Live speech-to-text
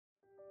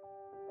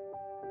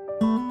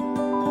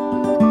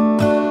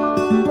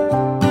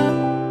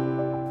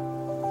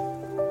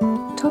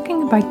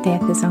about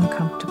death is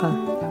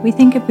uncomfortable. We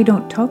think if we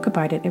don't talk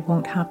about it, it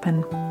won't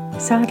happen.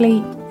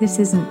 Sadly, this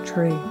isn't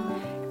true.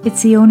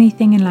 It's the only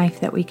thing in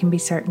life that we can be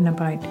certain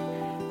about.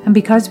 And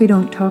because we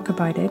don't talk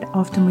about it,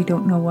 often we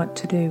don't know what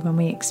to do when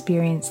we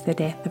experience the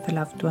death of a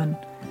loved one.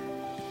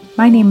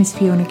 My name is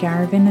Fiona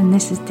Garvin and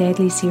this is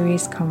Deadly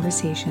Serious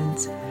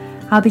Conversations.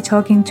 I'll be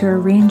talking to a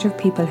range of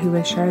people who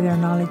will share their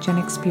knowledge and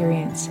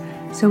experience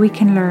so we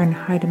can learn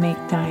how to make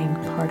dying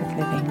part of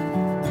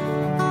living.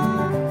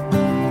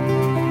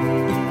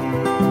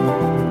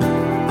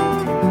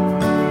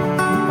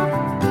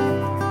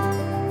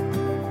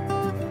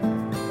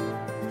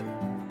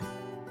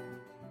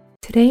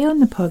 Today on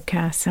the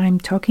podcast, I'm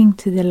talking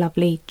to the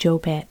lovely Jo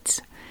Betts.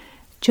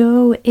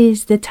 Jo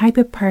is the type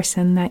of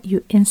person that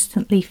you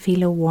instantly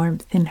feel a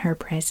warmth in her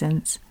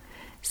presence.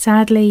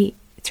 Sadly,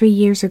 3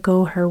 years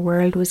ago, her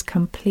world was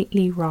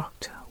completely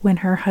rocked when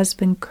her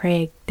husband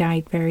Craig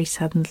died very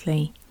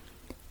suddenly.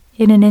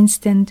 In an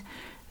instant,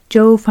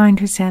 Jo found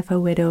herself a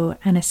widow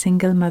and a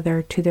single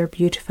mother to their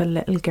beautiful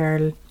little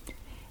girl.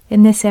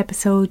 In this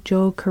episode,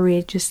 Jo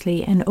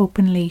courageously and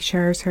openly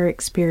shares her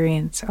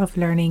experience of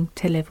learning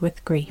to live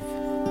with grief.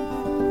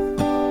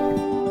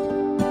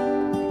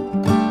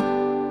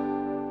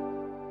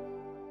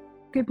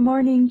 Good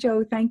morning,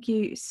 Jo. Thank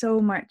you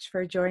so much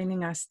for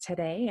joining us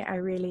today. I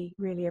really,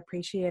 really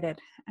appreciate it.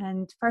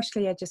 And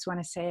firstly, I just want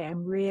to say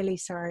I'm really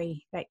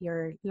sorry that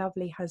your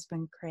lovely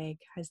husband, Craig,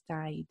 has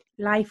died.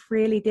 Life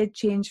really did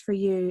change for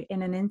you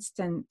in an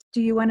instant.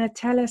 Do you want to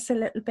tell us a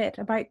little bit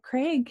about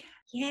Craig?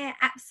 Yeah,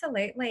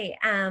 absolutely.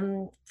 I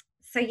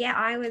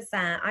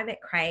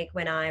met Craig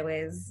when I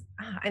was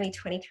only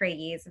 23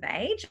 years of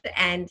age,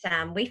 and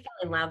we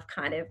fell in love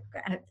kind of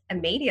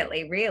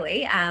immediately,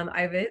 really,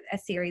 over a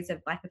series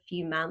of like a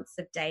few months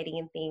of dating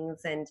and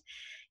things. And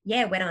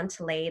yeah, went on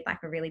to lead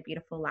like a really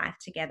beautiful life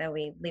together.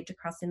 We lived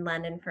across in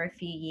London for a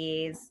few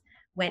years,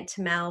 went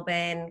to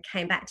Melbourne,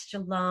 came back to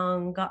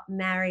Geelong, got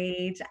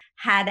married,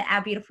 had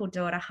our beautiful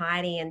daughter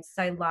Heidi. And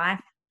so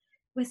life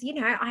was,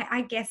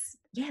 I guess,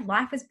 yeah,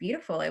 life was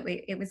beautiful.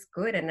 It was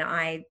good. And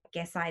I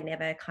guess I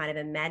never kind of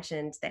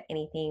imagined that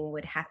anything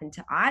would happen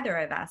to either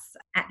of us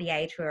at the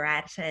age we were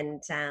at.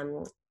 And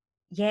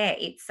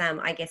it's,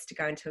 I guess, to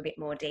go into a bit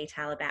more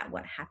detail about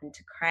what happened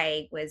to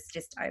Craig was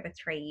just over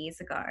 3 years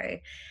ago.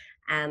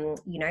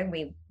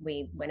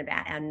 We went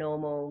about our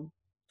normal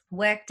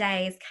work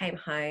days, came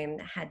home,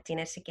 had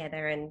dinner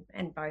together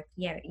and both,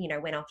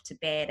 went off to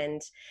bed.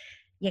 And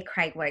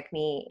Craig woke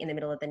me in the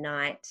middle of the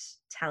night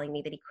telling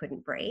me that he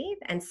couldn't breathe.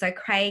 And so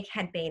Craig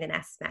had been an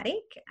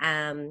asthmatic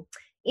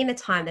in the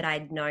time that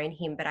I'd known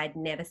him, but I'd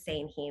never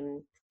seen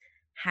him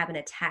have an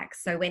attack.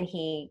 So when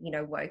he,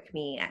 woke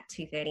me at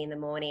 2:30 in the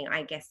morning,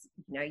 I guess,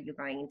 you're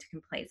going into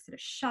complete sort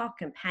of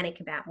shock and panic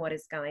about what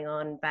is going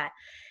on. But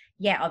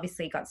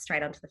obviously got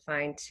straight onto the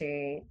phone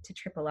to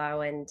Triple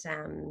O. And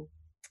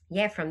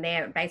from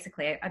there,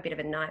 basically a bit of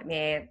a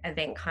nightmare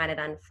event kind of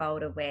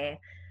unfolded where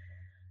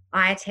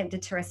I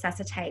attempted to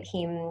resuscitate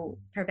him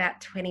for about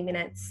 20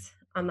 minutes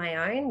on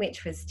my own,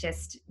 which was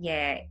just,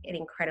 an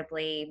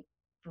incredibly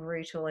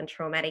brutal and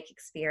traumatic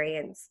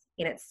experience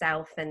in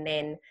itself. And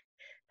then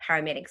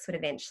paramedics would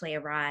eventually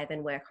arrive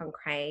and work on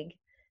Craig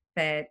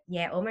for,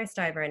 almost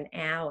over an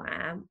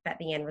hour. But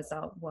the end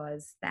result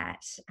was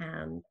that,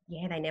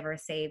 they never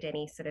received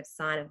any sort of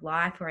sign of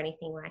life or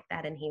anything like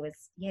that. And he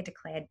was,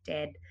 declared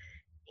dead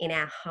in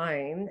our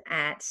home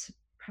at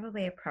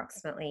probably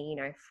approximately,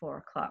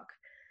 4:00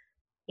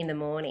 in the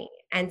morning.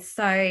 And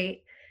so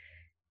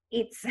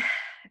it's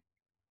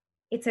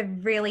a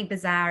really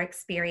bizarre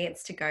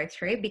experience to go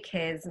through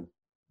because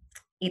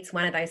it's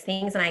one of those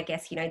things. And I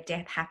guess,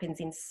 death happens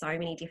in so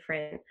many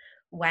different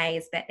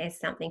ways, but there's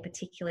something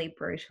particularly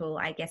brutal,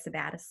 I guess,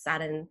 about a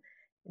sudden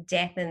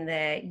death and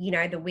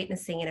the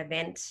witnessing an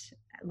event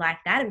like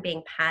that and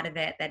being part of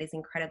it that is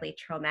incredibly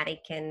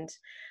traumatic. And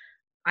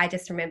I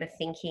just remember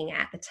thinking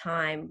at the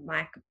time,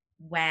 like,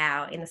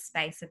 wow, in the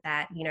space of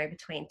that,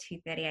 between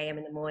 2:30 a.m.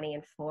 in the morning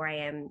and 4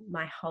 a.m.,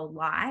 my whole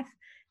life,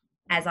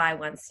 as I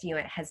once knew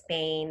it, has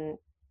been,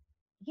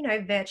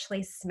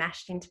 virtually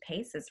smashed into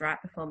pieces right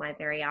before my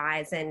very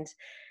eyes. And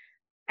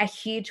a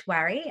huge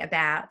worry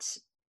about,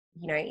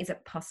 is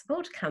it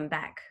possible to come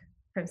back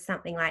from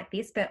something like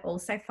this, but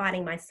also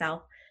finding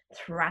myself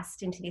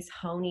thrust into this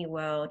whole new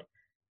world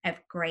of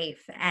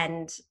grief.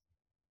 And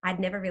I'd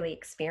never really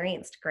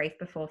experienced grief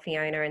before,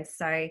 Fiona. And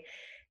so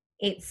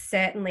it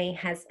certainly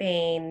has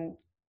been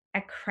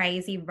a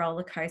crazy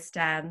roller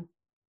coaster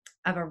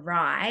of a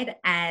ride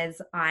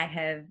as I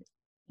have,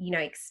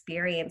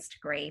 experienced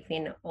grief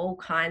in all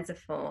kinds of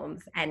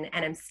forms and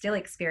I'm still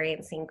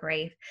experiencing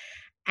grief.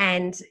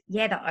 And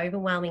the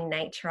overwhelming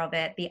nature of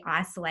it, the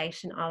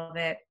isolation of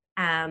it,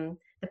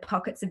 the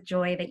pockets of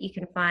joy that you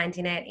can find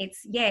in it.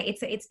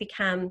 It's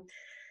become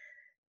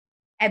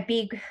a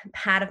big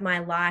part of my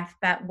life,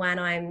 but one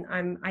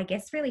I'm I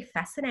guess really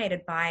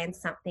fascinated by and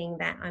something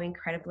that I'm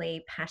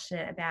incredibly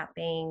passionate about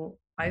being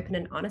open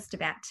and honest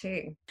about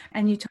too.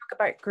 And you talk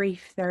about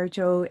grief there,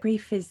 Jo.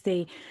 Grief is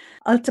the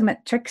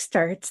ultimate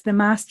trickster. It's the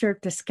master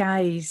of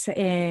disguise.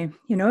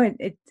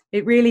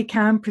 It really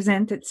can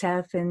present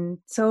itself in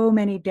so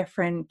many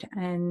different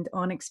and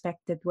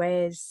unexpected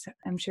ways.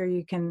 I'm sure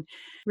you can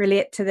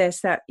relate to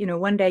this, that,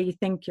 one day you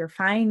think you're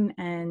fine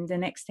and the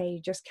next day you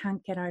just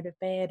can't get out of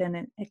bed,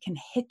 and it can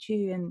hit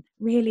you in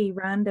really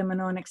random and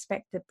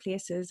unexpected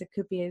places. It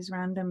could be as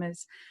random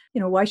as,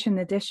 washing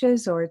the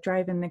dishes or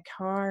driving the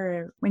car,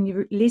 or when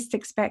you least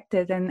expect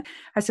it. And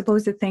I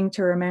suppose the thing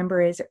to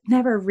remember is it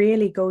never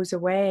really goes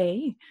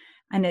away,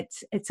 and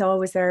it's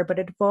always there, but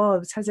it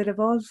evolves. Has it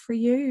evolved for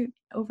you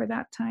over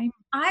that time?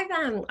 I've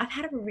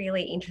had a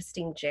really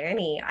interesting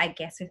journey, I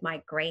guess, with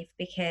my grief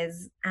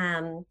because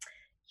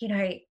you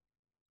know,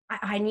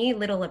 I knew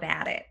little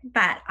about it,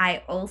 but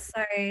I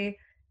also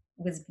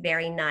was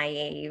very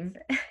naive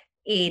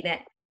in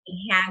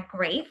how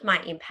grief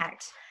might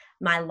impact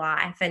my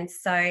life. And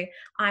so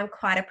I'm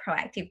quite a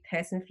proactive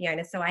person,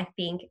 Fiona. So I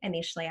think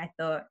initially I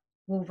thought,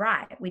 well,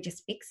 right, we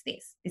just fix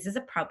this. This is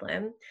a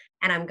problem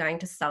and I'm going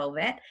to solve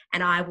it.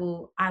 And I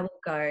will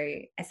go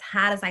as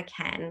hard as I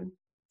can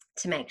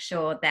to make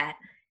sure that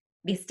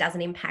this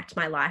doesn't impact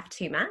my life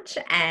too much,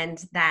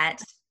 and that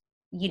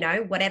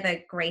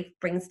whatever grief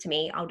brings to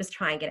me, I'll just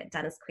try and get it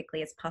done as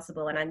quickly as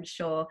possible. And I'm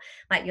sure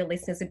like your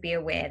listeners would be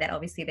aware that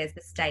obviously there's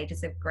the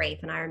stages of grief,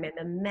 and I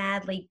remember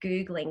madly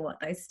Googling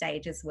what those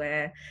stages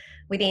were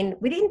within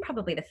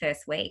probably the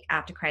first week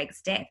after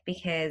Craig's death,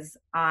 because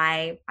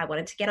I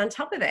wanted to get on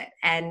top of it.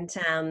 And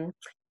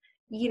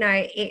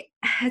it,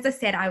 as I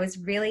said, I was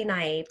really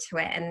naive to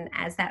it. And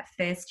as that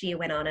first year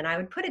went on, and I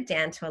would put it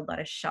down to a lot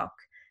of shock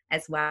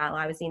as well.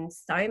 I was in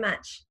so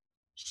much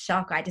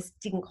shock. I just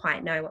didn't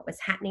quite know what was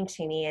happening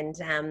to me. And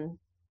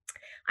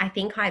I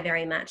think I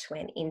very much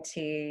went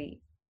into,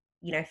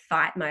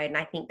 fight mode. And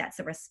I think that's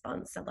a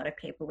response a lot of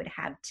people would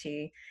have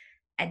to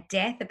a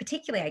death,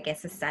 particularly, I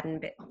guess, a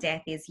sudden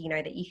death is,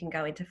 that you can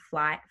go into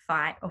flight,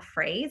 fight, or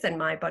freeze. And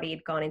my body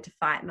had gone into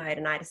fight mode.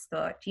 And I just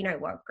thought, you know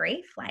what,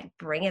 grief, like,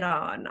 bring it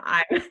on.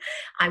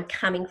 I'm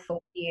coming for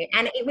you.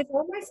 And it was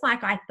almost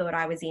like I thought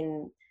I was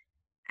in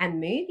a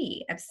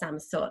movie of some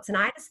sorts. And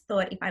I just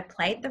thought if I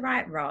played the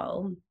right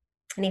role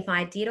and if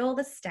I did all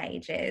the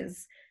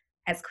stages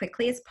as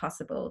quickly as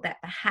possible, that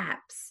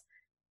perhaps,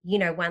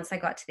 once I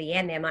got to the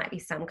end, there might be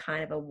some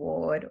kind of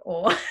award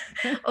or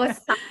or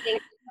something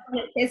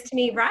that says to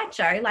me, right,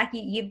 Jo, like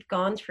you've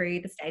gone through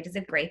the stages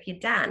of grief, you're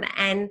done.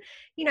 And,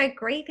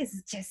 grief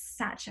is just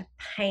such a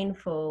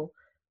painful,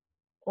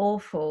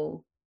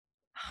 awful,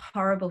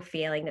 horrible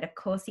feeling that of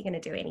course you're going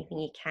to do anything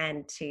you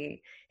can to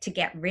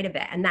get rid of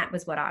it. And that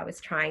was what I was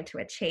trying to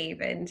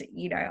achieve. And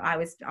I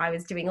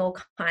was doing all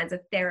kinds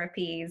of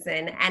therapies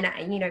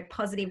and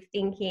positive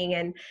thinking.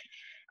 And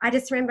I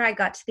just remember I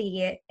got to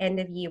the end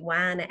of year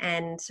one,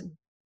 and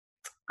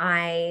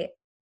I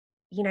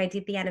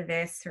did the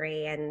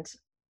anniversary, and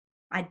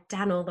I'd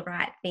done all the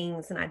right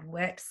things and I'd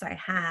worked so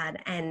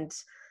hard. And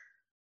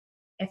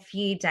a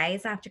few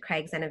days after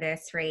Craig's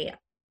anniversary,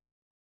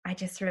 I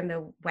just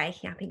remember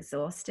waking up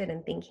exhausted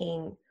and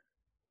thinking,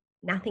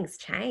 nothing's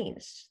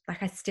changed.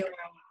 Like I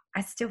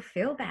still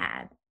feel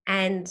bad.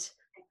 And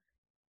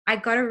I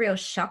got a real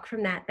shock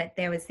from that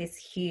there was this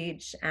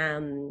huge,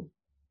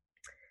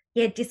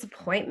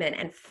 disappointment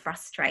and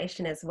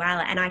frustration as well.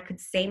 And I could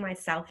see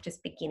myself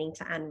just beginning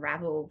to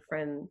unravel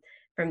from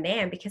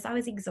there, because I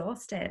was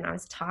exhausted and I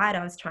was tired.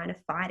 I was trying to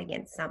fight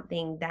against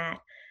something that,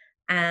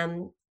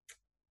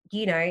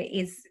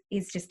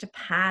 is just a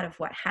part of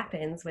what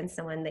happens when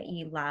someone that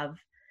you love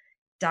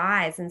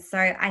dies. And so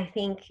I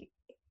think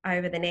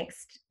over the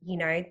next,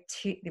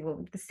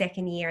 the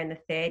second year and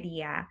the third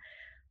year,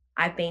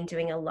 I've been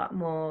doing a lot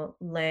more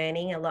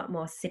learning, a lot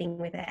more sitting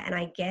with it. And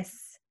I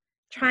guess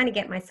trying to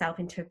get myself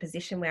into a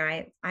position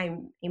where I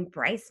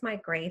embrace my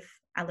grief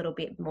a little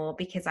bit more,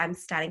 because I'm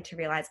starting to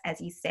realize,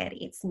 as you said,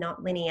 it's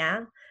not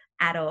linear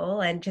at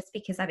all. And just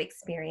because I've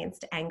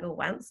experienced anger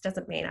once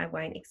doesn't mean I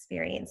won't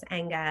experience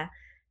anger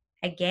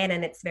again.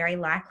 And it's very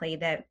likely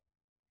that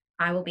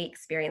I will be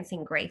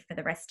experiencing grief for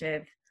the rest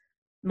of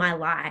my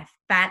life.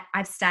 But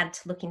I've started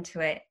to look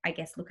into it, I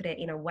guess, look at it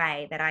in a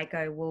way that I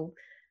go, well,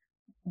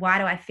 why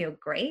do I feel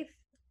grief?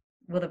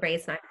 Well, the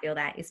reason I feel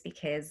that is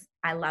because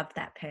I love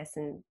that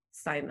person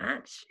so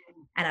much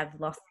and I've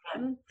lost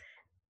them.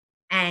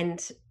 And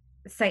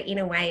so in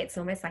a way, it's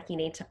almost like you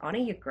need to honor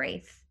your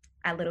grief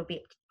a little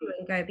bit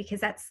and go, because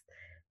that's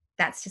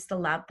just the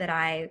love that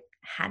I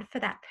had for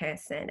that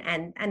person.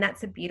 And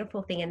that's a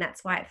beautiful thing. And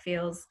that's why it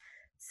feels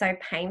so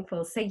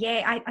painful. So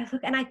yeah, I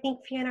look, and I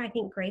think, Fiona, I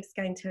think grief's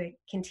going to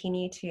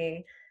continue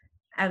to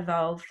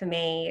evolve for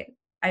me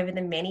over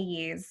the many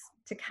years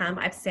to come.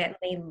 I've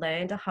certainly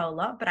learned a whole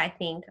lot, but I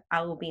think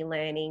I will be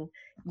learning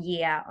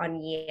year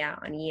on year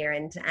on year.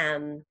 And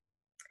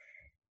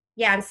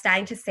I'm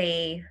starting to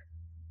see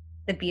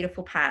the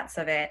beautiful parts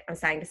of it. I'm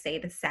starting to see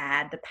the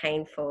sad, the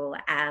painful,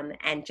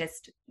 and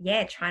just,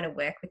 trying to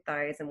work with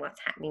those and what's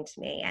happening to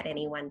me at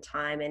any one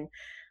time. And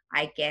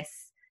I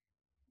guess,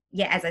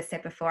 as I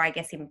said before, I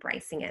guess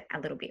embracing it a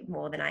little bit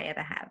more than I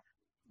ever have.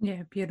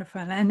 Yeah,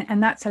 beautiful.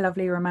 And that's a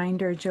lovely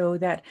reminder, Joe,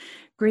 that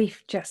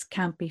grief just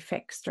can't be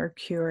fixed or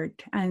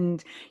cured,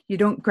 and you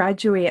don't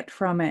graduate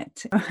from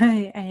it.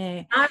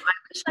 I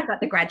wish I got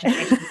the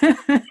graduation.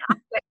 I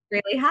worked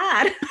really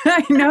hard.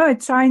 I know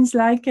it sounds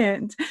like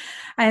it.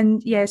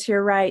 And yes,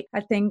 you're right.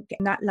 I think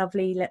that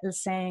lovely little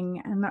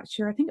saying, I'm not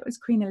sure, I think it was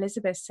Queen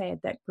Elizabeth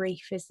said that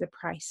grief is the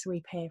price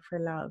we pay for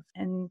love.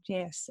 And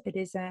yes, it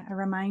is a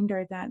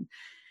reminder that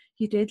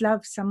you did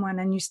love someone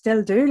and you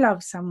still do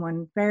love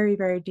someone very,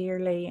 very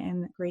dearly,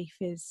 and grief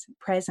is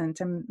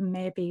present and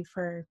maybe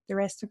for the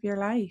rest of your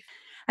life.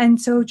 And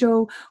so,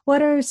 Joe,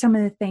 what are some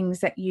of the things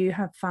that you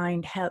have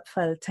found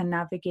helpful to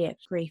navigate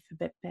grief a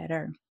bit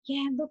better?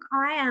 Yeah, look,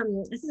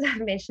 this is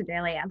what I mentioned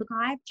earlier. Look,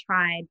 I've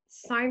tried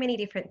so many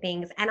different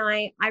things, and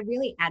I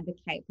really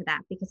advocate for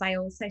that, because I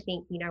also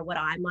think, what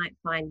I might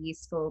find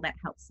useful that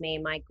helps me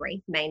in my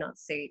grief may not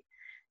suit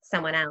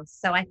someone else.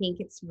 So I think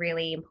it's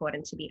really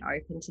important to be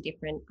open to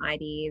different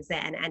ideas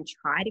and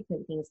try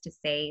different things to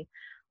see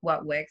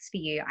what works for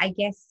you. I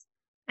guess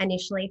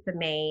initially for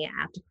me,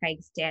 after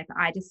Craig's death,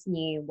 I just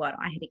knew what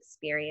I had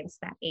experienced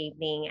that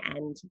evening,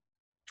 and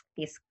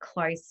this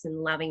close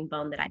and loving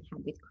bond that I'd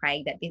had with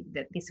Craig,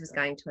 that this was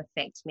going to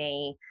affect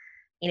me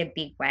in a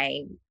big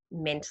way,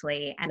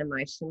 mentally and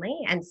emotionally.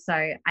 And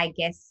so I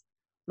guess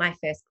my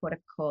first port of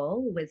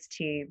call was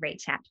to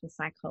reach out to a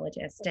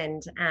psychologist.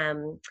 And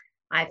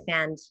I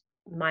found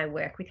my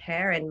work with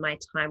her and my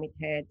time with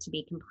her to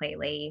be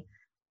completely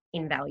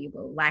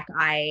invaluable.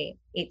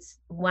 It's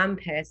one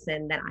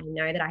person that I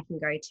know that I can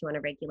go to on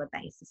a regular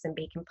basis and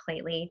be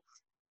completely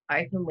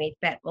open with,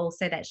 but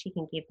also that she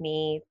can give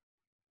me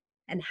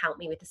and help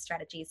me with the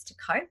strategies to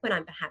cope when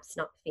I'm perhaps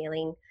not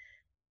feeling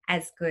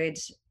as good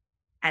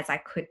as I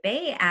could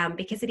be,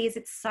 because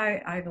it's so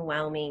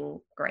overwhelming,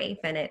 grief,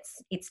 and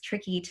it's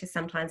tricky to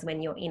sometimes, when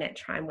you're in it,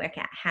 try and work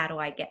out, how do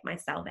I get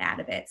myself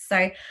out of it.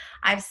 So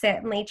I've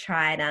certainly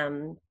tried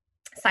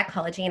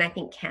psychology, and I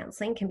think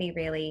counseling can be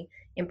really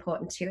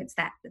important too. It's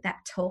that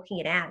talking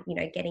it out,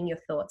 getting your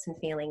thoughts and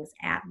feelings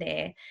out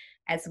there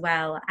as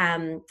well.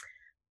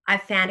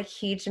 I've found a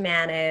huge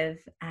amount of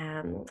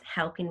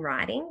help in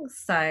writing.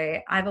 So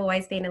I've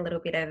always been a little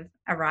bit of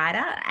a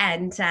writer,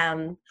 and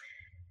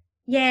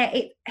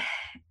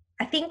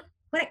I think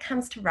when it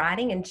comes to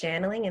writing and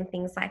journaling and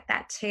things like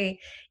that too,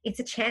 it's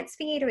a chance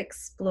for you to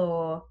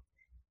explore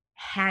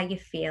how you're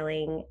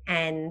feeling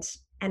and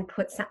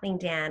put something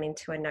down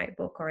into a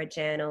notebook or a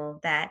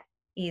journal that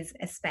is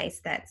a space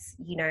that's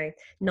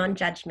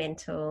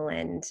non-judgmental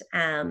and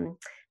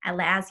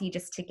allows you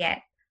just to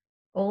get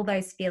all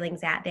those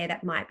feelings out there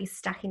that might be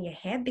stuck in your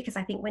head. Because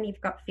I think when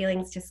you've got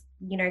feelings just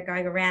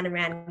going around and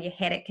around in your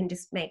head, it can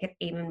just make it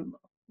even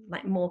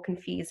more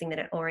confusing than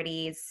it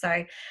already is.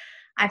 So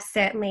I've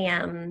certainly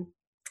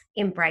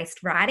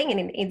embraced writing,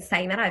 and in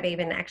saying that, I've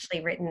even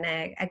actually written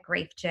a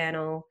grief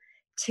journal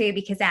too,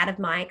 because out of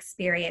my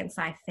experience,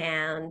 I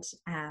found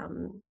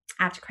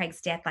after Craig's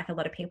death, like, a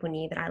lot of people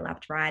knew that I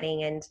loved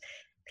writing, and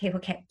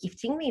people kept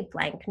gifting me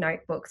blank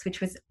notebooks,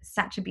 which was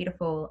such a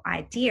beautiful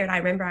idea. And I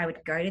remember I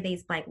would go to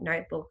these blank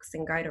notebooks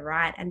and go to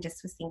write, and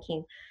just was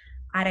thinking,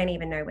 I don't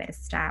even know where to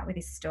start with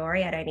this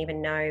story. I don't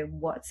even know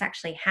what's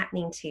actually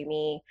happening to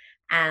me.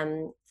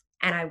 And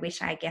I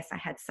wish, I guess, I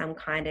had some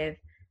kind of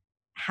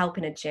help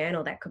in a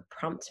journal that could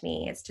prompt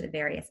me as to the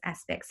various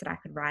aspects that I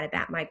could write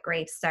about my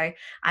grief. So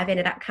I've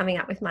ended up coming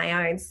up with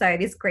my own. So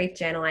this grief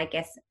journal, I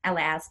guess,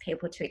 allows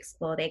people to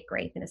explore their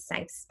grief in a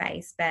safe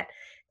space, but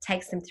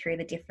takes them through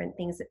the different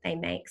things that they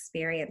may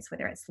experience,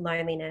 whether it's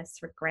loneliness,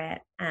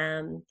 regret,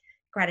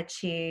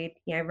 gratitude,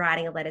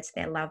 writing a letter to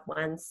their loved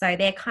ones. So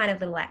they're kind of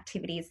little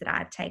activities that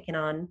I've taken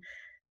on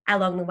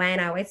along the way,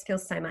 and I always feel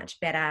so much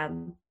better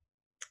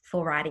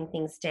for writing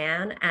things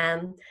down.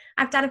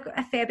 I've done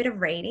a fair bit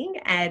of reading,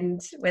 and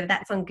whether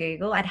that's on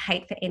Google, I'd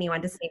hate for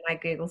anyone to see my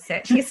Google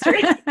search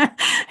history.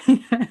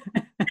 And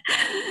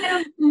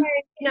also,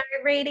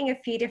 reading a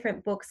few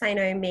different books. I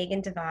know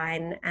Megan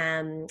Devine,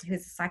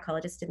 who's a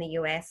psychologist in the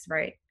US,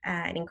 wrote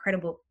an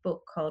incredible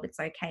book called "It's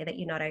Okay That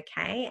You're Not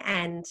Okay."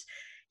 And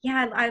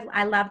yeah,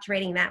 I loved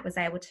reading that, was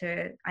able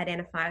to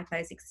identify with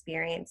those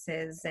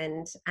experiences.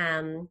 And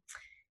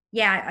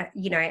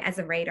as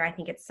a reader, I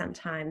think it's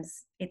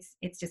sometimes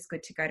it's just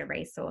good to go to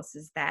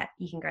resources that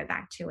you can go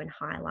back to and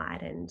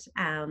highlight. And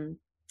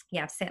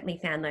I've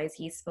certainly found those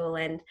useful.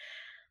 And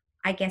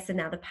I guess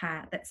another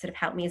part that sort of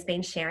helped me has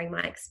been sharing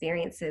my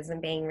experiences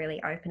and being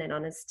really open and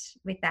honest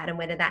with that. And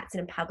whether that's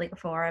in a public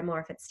forum or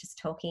if it's just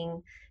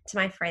talking to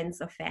my friends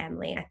or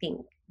family, I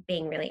think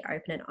being really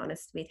open and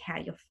honest with how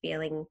you're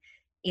feeling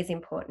is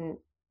important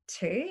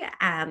too,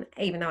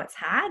 even though it's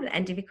hard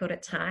and difficult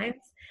at times.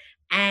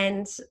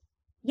 And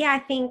I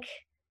think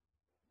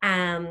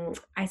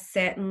I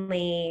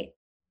certainly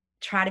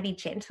try to be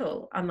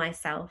gentle on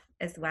myself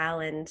as well,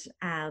 and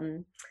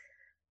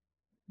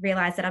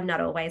realize that I'm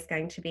not always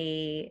going to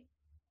be,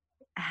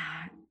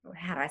 how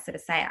do I sort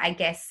of say it? I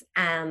guess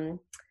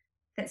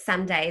that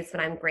some days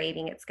when I'm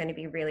grieving, it's going to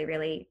be really,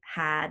 really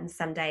hard, and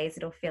some days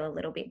it'll feel a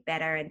little bit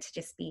better, and to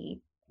just be,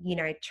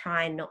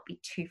 try and not be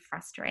too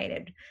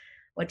frustrated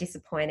or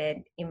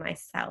disappointed in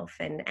myself,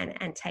 and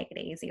take it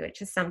easy,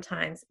 which is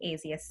sometimes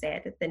easier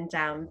said than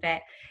done.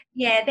 But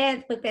yeah,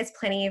 there's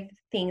plenty of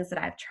things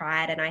that I've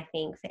tried, and I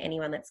think for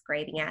anyone that's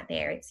grieving out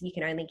there, it's you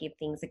can only give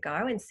things a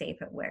go and see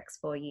if it works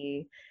for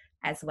you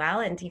as well.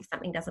 And if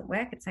something doesn't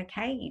work, it's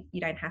okay.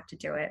 You don't have to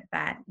do it,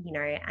 but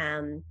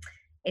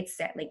it's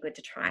certainly good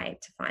to try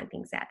to find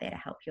things out there to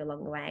help you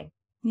along the way.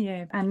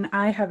 Yeah, and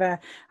I have a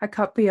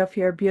copy of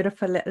your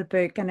beautiful little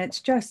book, and it's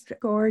just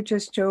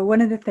gorgeous, Jo. One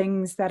of the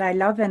things that I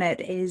love in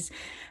it is,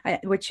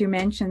 which you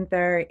mentioned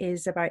there,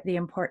 is about the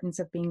importance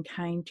of being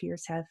kind to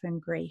yourself in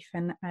grief.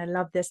 And I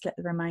love this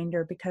little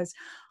reminder because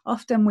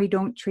often we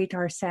don't treat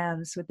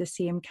ourselves with the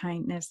same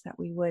kindness that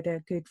we would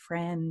a good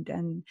friend.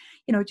 And,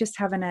 just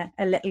having a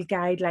little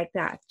guide like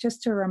that,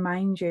 just to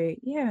remind you,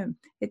 yeah,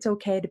 it's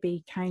okay to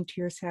be kind to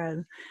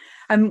yourself.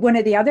 One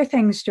of the other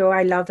things, Jo,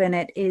 I love in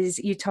it is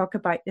you talk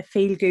about the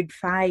Feel Good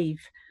 5. Do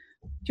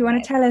you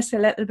want to tell us a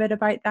little bit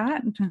about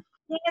that?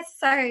 Yes,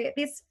 so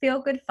this Feel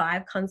Good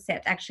 5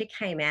 concept actually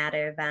came out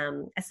of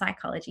a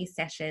psychology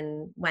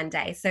session one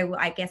day. So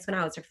I guess when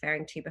I was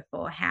referring to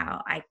before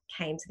how I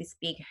came to this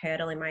big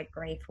hurdle in my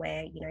grief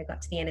where,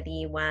 got to the end of the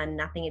year one,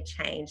 nothing had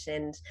changed.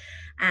 And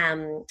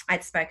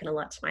I'd spoken a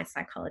lot to my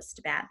psychologist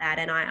about that.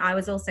 And I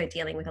was also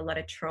dealing with a lot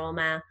of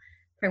trauma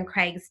from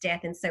Craig's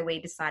death. And so we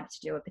decided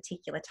to do a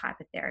particular type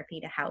of therapy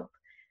to help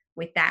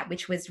with that,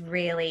 which was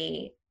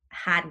really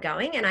hard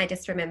going. And I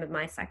just remember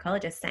my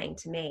psychologist saying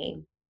to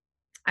me,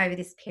 over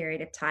this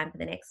period of time for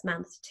the next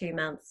month, 2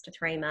 months to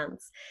 3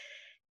 months,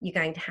 you're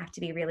going to have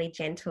to be really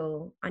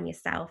gentle on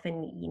yourself,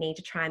 and you need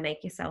to try and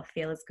make yourself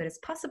feel as good as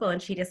possible.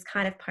 And she just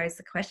kind of posed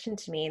the question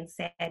to me and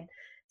said,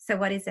 so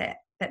what is it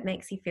that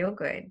makes you feel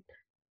good?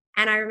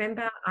 And I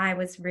remember I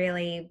was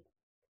really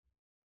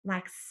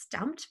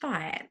stumped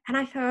by it. And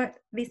I thought,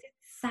 this is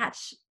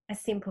such a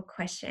simple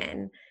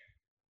question.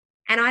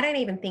 And I don't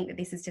even think that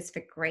this is just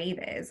for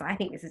grievers. I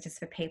think this is just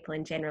for people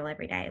in general,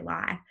 everyday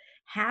life.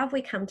 How have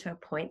we come to a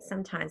point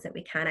sometimes that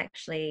we can't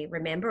actually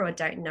remember or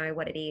don't know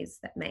what it is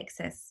that makes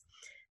us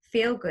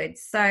feel good?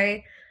 So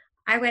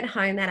I went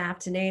home that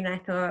afternoon and I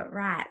thought,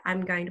 right,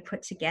 I'm going to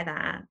put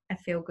together a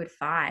Feel Good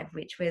 5,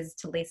 which was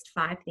to list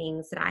 5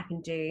 things that I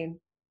can do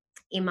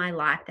in my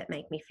life that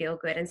make me feel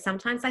good. And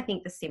sometimes I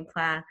think the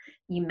simpler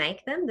you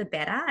make them, the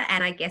better.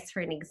 And I guess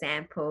for an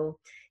example,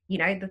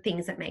 the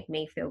things that make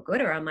me feel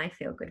good or on my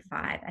Feel Good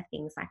 5 are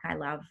things like I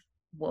love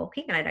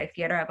walking. And I know,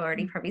 Fiona, I've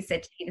already probably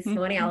said to you this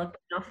morning, I'll have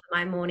been off for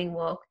my morning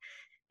walk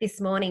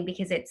this morning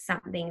because it's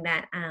something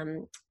that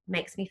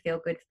makes me feel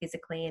good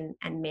physically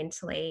and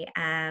mentally.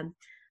 I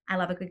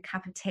love a good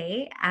cup of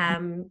tea,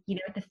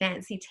 the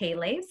fancy tea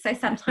leaves. So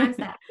sometimes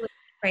that's a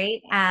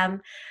treat.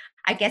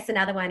 I guess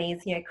another one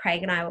is,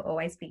 Craig and I were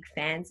always big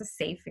fans of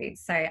seafood.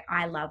 So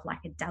I love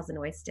a dozen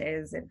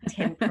oysters and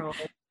 10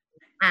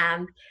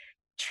 prawns.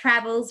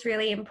 Travel's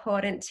really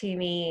important to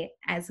me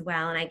as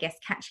well. And I guess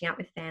catching up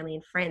with family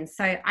and friends.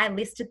 So I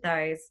listed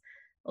those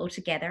all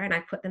together and I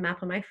put them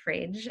up on my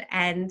fridge,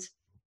 and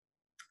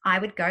I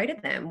would go to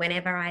them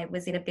whenever I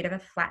was in a bit of a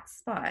flat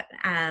spot.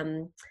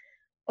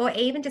 Or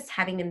even just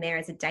having them there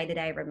as a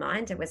day-to-day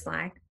reminder was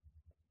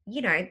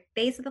these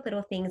are the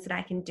little things that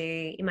I can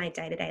do in my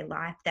day-to-day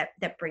life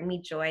that bring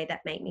me joy,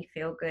 that make me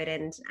feel good.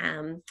 And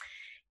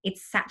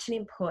it's such an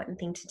important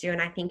thing to do.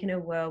 And I think in a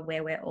world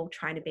where we're all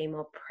trying to be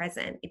more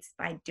present, it's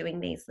by doing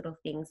these little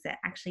things that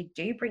actually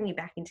do bring you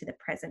back into the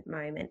present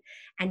moment,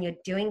 and you're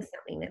doing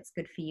something that's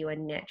good for you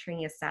and nurturing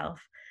yourself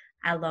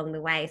along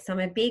the way. So I'm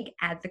a big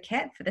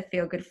advocate for the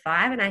Feel Good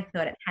 5, and I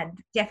thought it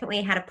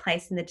definitely had a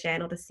place in the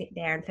journal to sit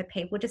there and for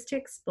people just to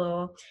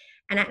explore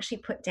and actually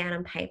put down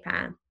on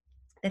paper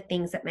the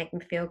things that make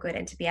them feel good,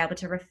 and to be able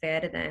to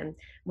refer to them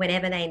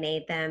whenever they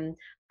need them,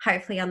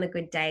 hopefully on the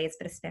good days,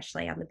 but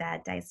especially on the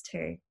bad days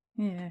too.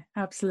 Yeah,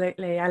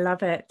 absolutely. I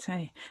love it.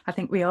 I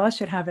think we all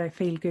should have a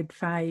Feel Good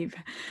 5.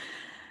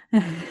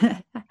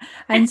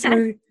 And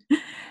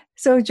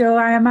so Jo,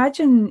 I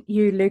imagine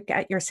you look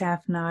at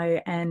yourself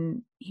now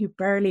and you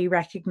barely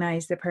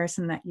recognize the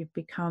person that you've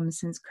become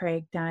since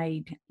Craig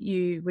died.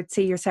 You would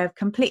see yourself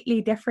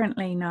completely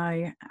differently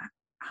now.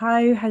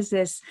 How has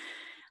this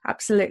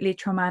absolutely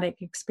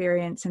traumatic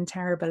experience and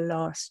terrible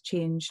loss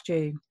changed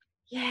you?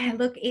 Yeah,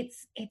 look,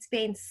 it's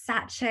been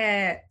such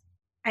a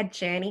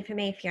journey for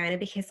me, Fiona,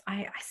 because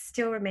I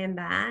still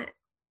remember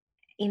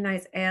in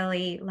those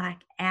early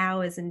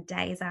hours and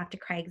days after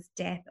Craig's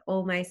death,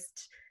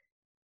 almost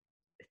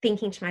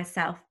thinking to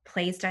myself,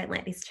 please don't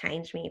let this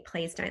change me.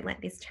 Please don't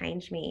let this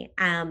change me.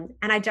 And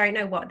I don't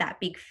know what that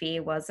big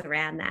fear was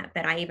around that,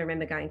 but I even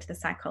remember going to the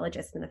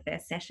psychologist in the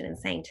first session and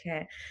saying to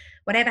her,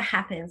 whatever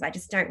happens, I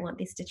just don't want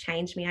this to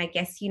change me. I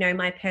guess,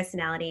 my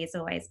personality has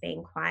always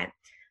been quite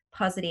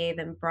positive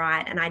and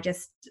bright. And I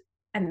just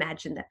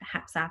imagined that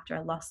perhaps after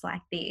a loss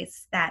like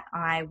this, that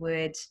I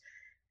would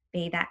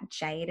be that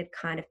jaded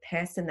kind of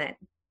person that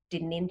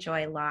didn't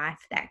enjoy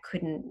life, that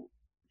couldn't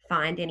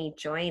find any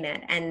joy in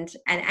it. And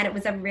it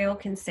was a real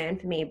concern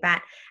for me.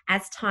 But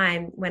as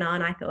time went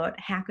on, I thought,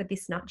 how could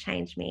this not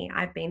change me?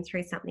 I've been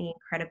through something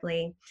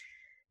incredibly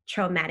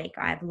traumatic.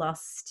 I've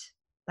lost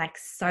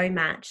so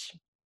much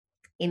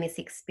in this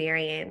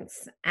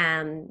experience,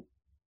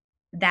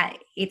 that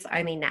it's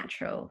only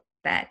natural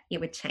that it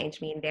would change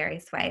me in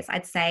various ways.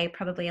 I'd say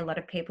probably a lot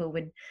of people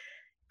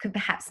could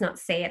perhaps not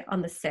see it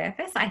on the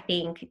surface. I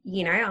think,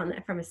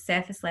 from a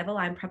surface level,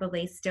 I'm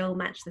probably still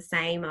much the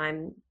same.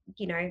 I'm,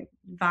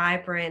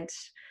 vibrant,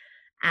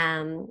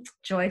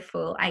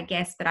 joyful, I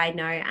guess, but I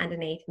know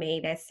underneath me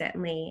there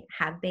certainly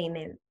have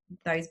been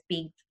those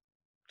big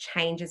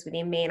changes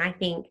within me. And I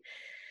think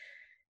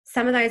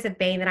some of those have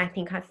been that I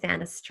think I've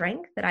found a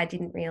strength that I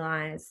didn't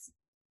realize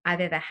I've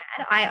ever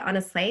had. I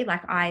honestly,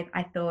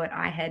 I thought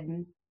I had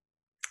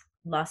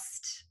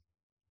lost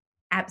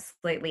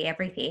absolutely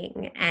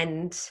everything.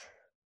 And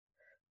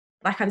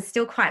I'm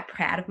still quite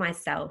proud of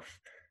myself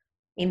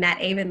in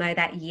that, even though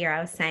that year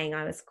I was saying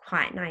I was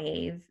quite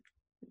naive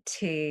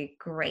to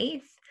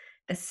grief,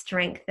 the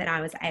strength that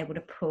I was able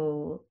to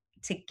pull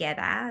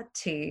together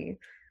to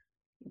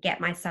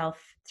get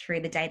myself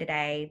through the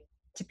day-to-day,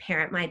 to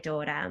parent my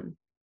daughter,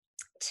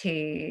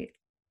 to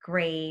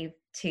grieve,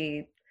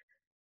 to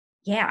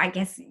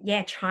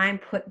try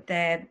and put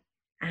the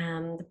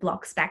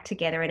blocks back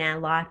together in our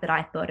life that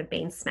I thought had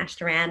been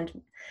smashed around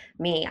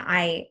me.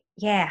 I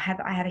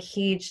have a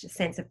huge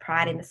sense of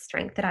pride in the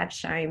strength that I've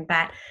shown,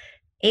 but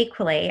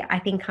equally I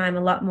think I'm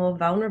a lot more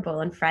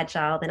vulnerable and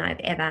fragile than I've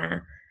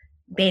ever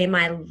been in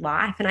my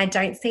life, and I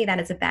don't see that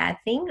as a bad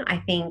thing. I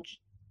think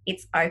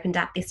it's opened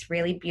up this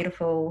really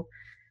beautiful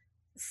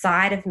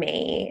side of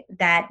me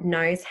that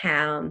knows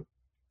how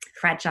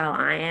fragile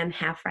I am,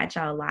 how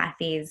fragile life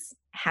is,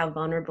 how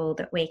vulnerable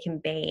that we can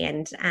be.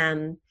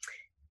 And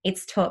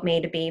it's taught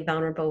me to be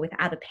vulnerable with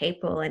other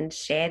people and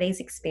share these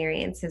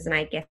experiences. And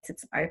I guess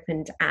it's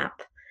opened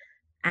up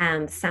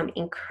some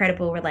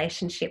incredible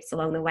relationships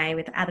along the way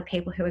with other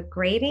people who are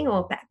grieving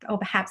or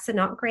perhaps are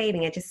not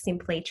grieving, are just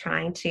simply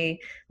trying to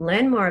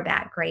learn more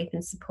about grief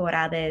and support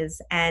others.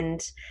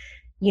 And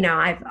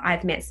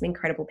I've met some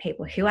incredible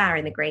people who are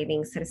in the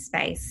grieving sort of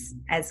space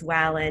as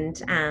well. And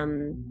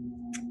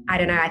I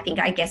don't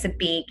know, I guess a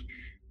big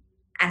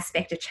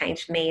aspect of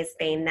change for me has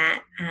been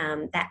that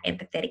that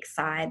empathetic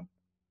side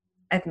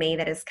of me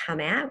that has come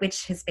out,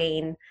 which has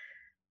been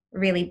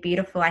really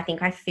beautiful. I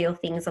think I feel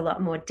things a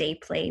lot more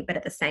deeply, but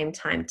at the same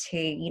time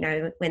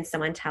too, when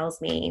someone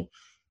tells me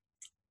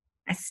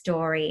a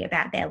story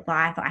about their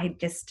life, I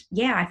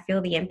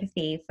feel the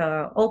empathy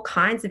for all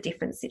kinds of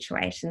different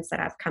situations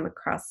that I've come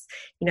across.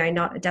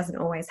 It doesn't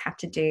always have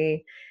to do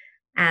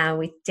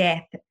with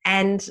death.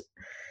 And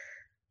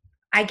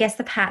I guess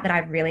the part that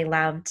I've really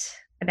loved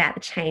about the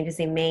changes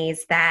in me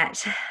is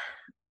that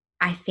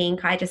I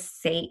think I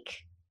just seek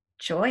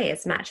joy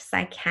as much as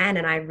I can,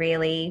 and I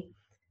really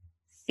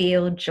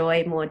feel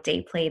joy more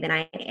deeply than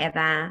I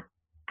ever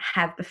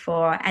have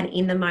before, and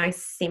in the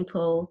most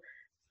simple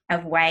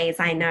of ways.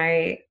 I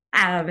know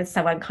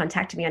someone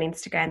contacted me on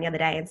Instagram the other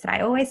day and said,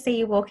 I always see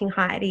you walking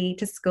Heidi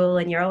to school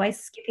and you're always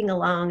skipping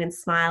along and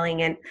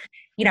smiling, and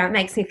it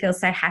makes me feel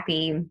so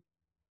happy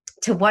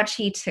to watch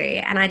you two.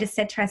 And I just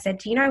said to her,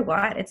 do you know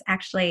what? It's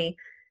actually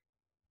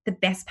the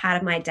best part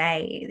of my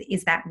day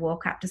is that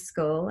walk up to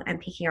school and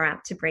picking her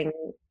up to bring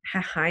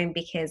her home,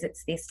 because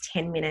it's this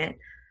 10-minute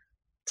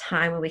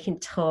time where we can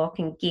talk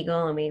and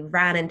giggle and we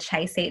run and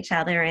chase each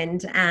other.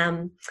 And,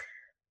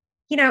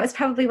 it was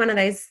probably one of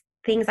those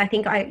things. I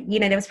think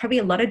there was probably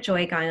a lot of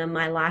joy going on in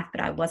my life,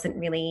 but I wasn't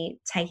really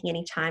taking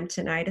any time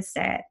to notice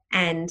it.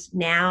 And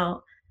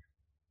now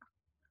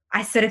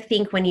I sort of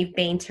think when you've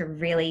been to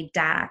really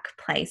dark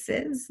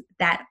places,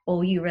 that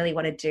all you really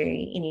want to do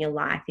in your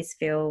life is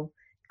feel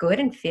good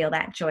and feel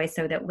that joy,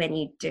 so that when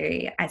you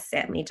do, I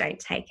certainly don't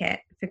take it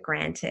for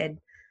granted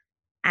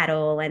at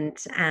all. And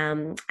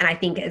I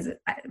think as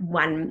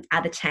one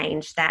other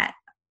change that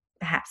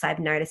perhaps I've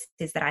noticed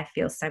is that I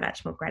feel so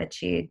much more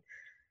gratitude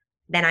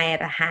than I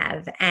ever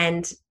have.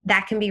 And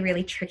that can be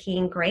really tricky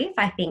in grief.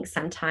 I think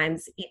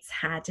sometimes it's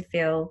hard to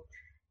feel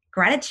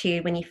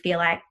gratitude when you feel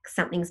like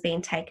something's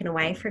being taken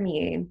away from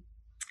you.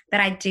 But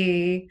I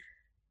do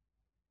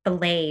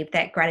believe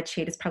that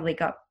gratitude has probably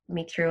got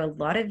me through a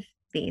lot of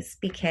this,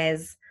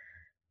 because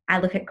I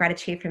look at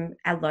gratitude from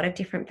a lot of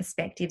different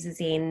perspectives,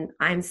 as in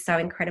I'm so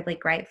incredibly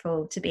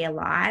grateful to be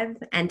alive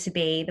and to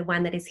be the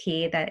one that is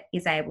here, that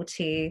is able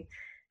to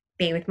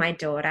be with my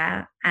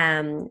daughter,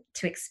 to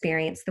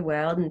experience the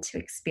world and to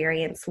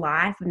experience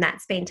life. And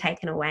that's been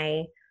taken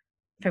away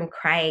from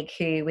Craig,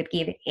 who would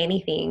give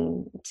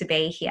anything to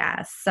be here.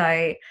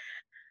 So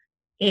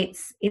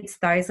it's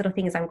those little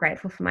things. I'm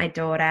grateful for my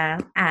daughter.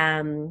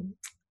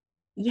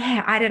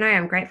 I don't know.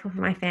 I'm grateful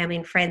for my family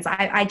and friends.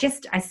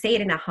 I see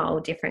it in a whole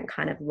different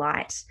kind of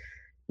light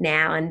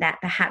now, and that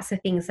perhaps the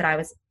things that I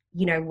was,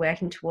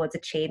 working towards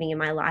achieving in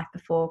my life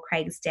before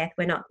Craig's death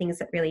were not things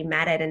that really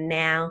mattered. And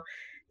now,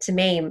 to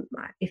me,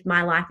 if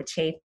my life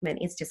achievement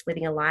is just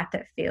living a life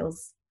that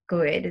feels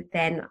good,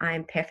 then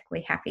I'm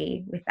perfectly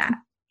happy with that.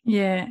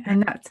 Yeah,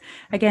 and that's,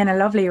 again, a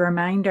lovely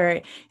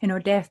reminder.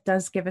 Death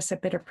does give us a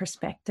bit of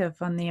perspective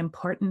on the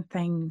important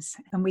things,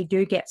 and we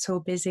do get so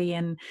busy,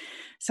 and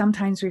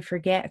sometimes we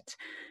forget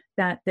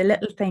that the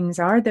little things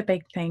are the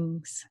big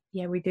things.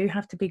 Yeah, we do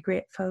have to be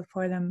grateful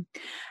for them.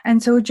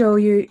 And so, Jo,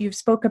 you've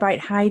spoke about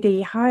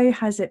Heidi. How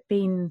has it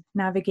been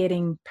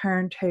navigating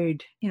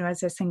parenthood,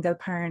 as a single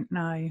parent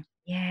now?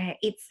 Yeah,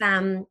 it's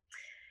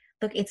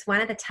look, it's one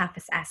of the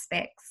toughest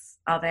aspects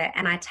of it,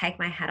 and I take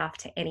my hat off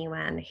to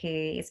anyone who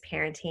is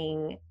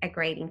parenting a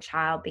grieving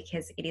child,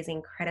 because it is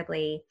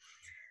incredibly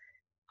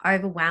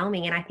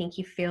overwhelming, and I think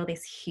you feel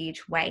this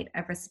huge weight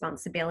of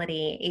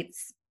responsibility.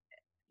 It's,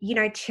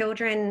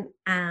 children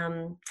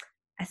are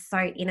so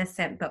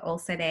innocent, but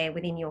also they're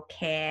within your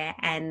care,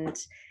 and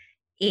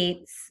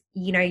it's,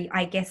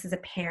 I guess as a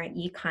parent,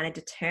 you kind of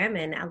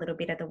determine a little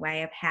bit of the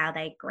way of how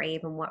they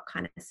grieve and what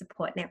kind of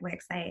support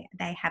networks they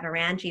have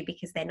around you,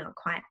 because they're not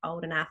quite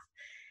old enough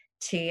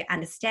to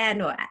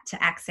understand or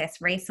to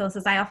access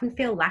resources. I often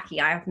feel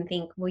lucky. I often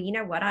think, well, you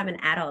know what, I'm an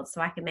adult,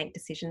 so I can make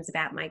decisions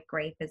about my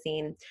grief, as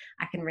in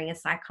I can ring a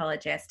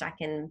psychologist, I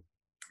can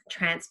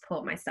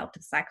transport myself to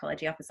the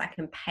psychology office, I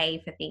can pay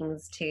for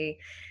things to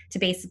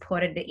be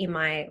supported in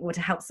my, or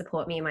to help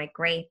support me in my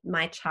grief.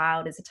 My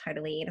child is a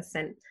totally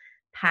innocent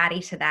party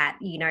to that.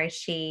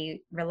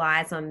 She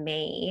relies on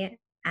me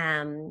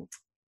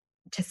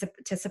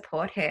to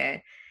support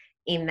her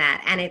in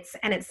that, and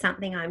it's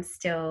something I'm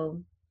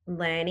still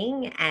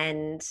learning.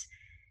 And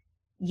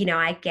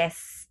I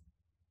guess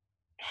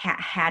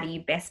how do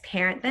you best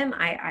parent them?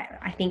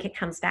 I think it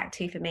comes back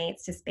to, for me,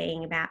 it's just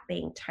being about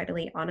being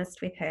totally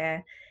honest with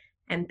her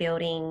and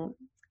building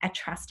a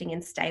trusting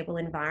and stable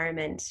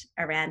environment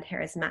around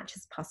her as much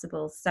as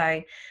possible.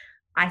 So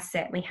I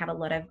certainly have a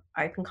lot of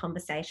open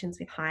conversations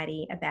with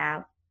Heidi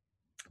about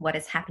what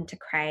has happened to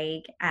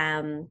Craig,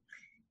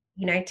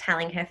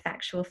 telling her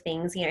factual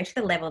things, to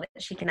the level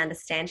that she can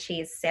understand. She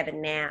is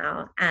 7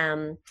 now.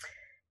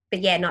 But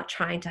yeah, not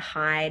trying to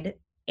hide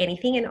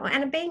anything,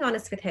 and being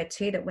honest with her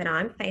too, that when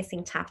I'm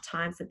facing tough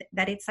times,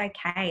 that it's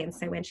okay. And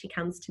so when she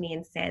comes to me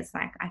and says,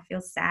 like, I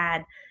feel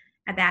sad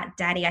about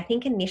Daddy, I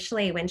think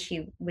initially when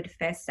she would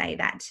first say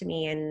that to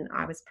me, and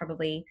I was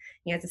probably,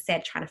 as I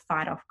said, trying to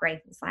fight off grief,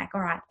 it's like,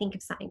 all right, think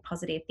of something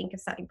positive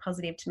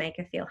to make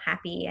her feel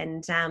happy.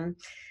 And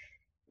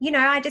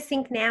I just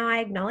think now I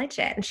acknowledge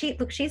it. And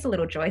she's a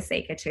little joy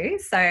seeker too.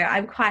 So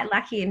I'm quite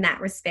lucky in that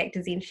respect,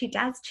 as in she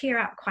does cheer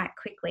up quite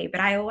quickly,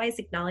 but I always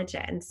acknowledge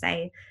it and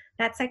say,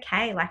 that's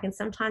okay. Like, and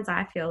sometimes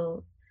I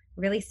feel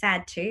really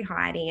sad too,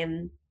 Heidi.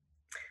 And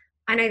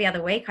I know the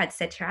other week I'd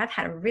said to her, I've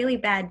had a really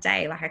bad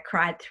day. Like, I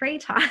cried 3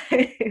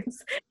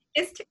 times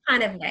just to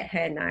kind of let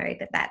her know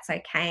that that's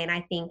okay. And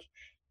I think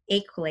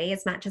equally,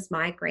 as much as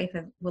my grief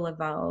will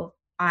evolve,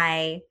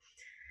 I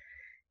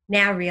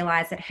now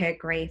realize that her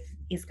grief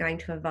is going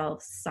to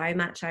evolve so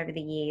much over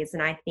the years.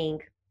 And I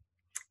think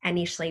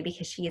initially,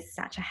 because she is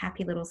such a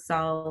happy little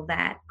soul,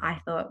 that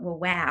I thought, well,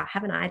 wow,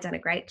 haven't I done a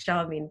great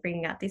job in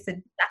bringing up this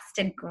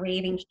adjusted,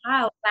 grieving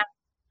child? But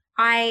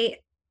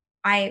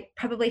I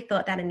probably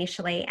thought that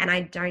initially, and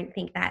I don't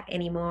think that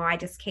anymore. I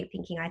just keep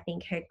thinking, I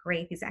think her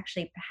grief is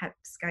actually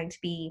perhaps going to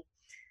be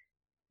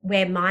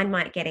where mine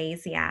might get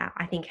easier.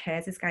 I think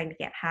hers is going to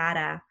get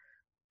harder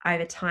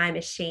over time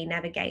as she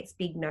navigates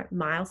big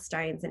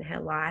milestones in her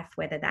life,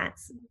 whether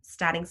that's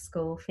starting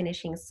school,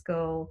 finishing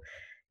school,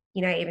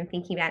 even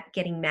thinking about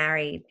getting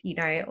married,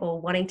 or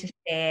wanting to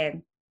share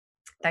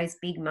those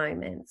big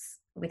moments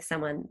with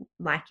someone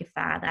like your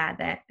father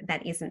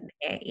that isn't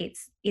there.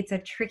 It's a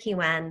tricky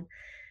one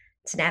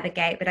to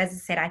navigate, but as I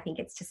said, I think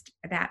it's just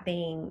about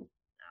being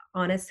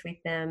honest with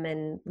them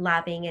and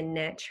loving and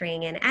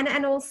nurturing,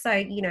 and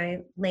also,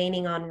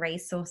 leaning on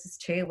resources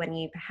too when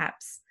you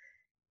perhaps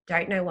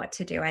don't know what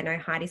to do. I know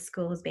Heidi's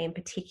school has been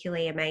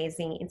particularly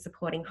amazing in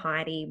supporting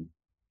Heidi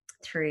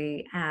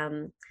through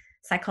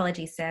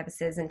psychology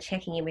services and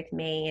checking in with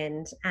me.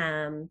 And,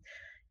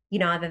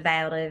 I've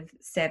availed of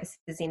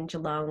services in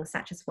Geelong,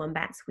 such as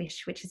Wombat's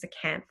Wish, which is a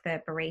camp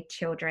for bereaved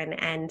children.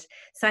 And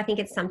so I think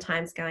it's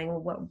sometimes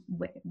going, well,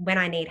 when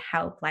I need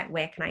help, like,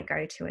 where can I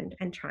go to,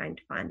 and trying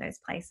to find those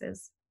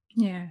places.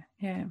 Yeah.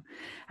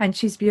 And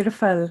she's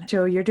beautiful,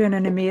 Jo. You're doing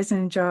an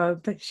amazing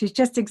job. She's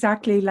just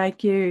exactly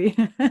like you.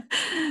 Don't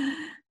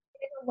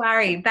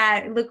worry.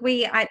 But look,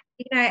 as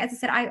I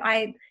said,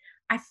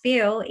 I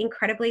feel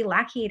incredibly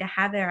lucky to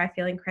have her. I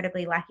feel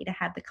incredibly lucky to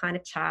have the kind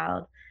of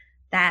child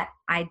that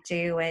I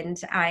do. And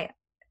I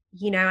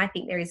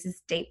think there is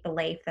this deep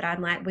belief that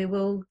I'm like, we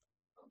will,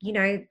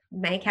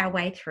 make our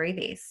way through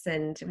this,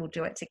 and we'll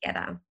do it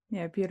together.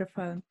 Yeah,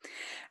 beautiful.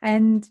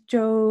 And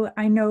Jo,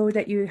 I know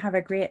that you have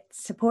a great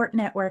support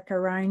network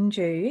around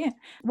you.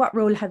 What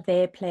role have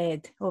they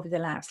played over the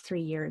last 3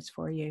 years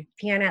for you?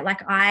 Fiona,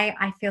 like,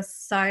 I feel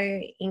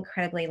so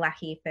incredibly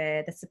lucky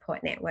for the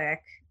support network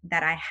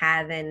that I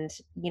have. And,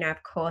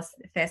 of course,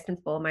 first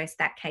and foremost,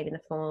 that came in the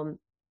form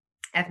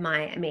of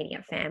my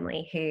immediate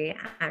family, who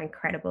are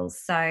incredible.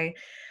 So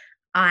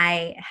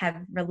I have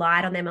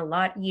relied on them a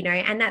lot,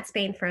 and that's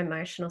been for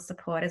emotional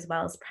support as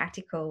well as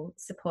practical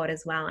support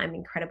as well. I'm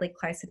incredibly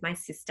close with my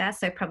sister,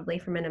 so probably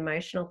from an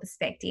emotional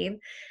perspective,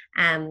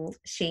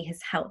 she has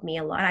helped me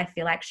a lot. I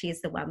feel like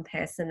she's the one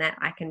person that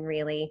I can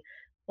really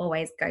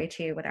always go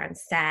to, whether I'm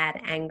sad,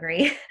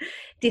 angry,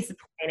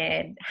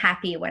 disappointed,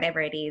 happy,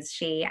 whatever it is.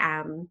 She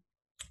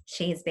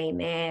has been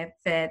there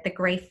for the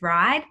grief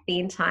ride the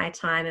entire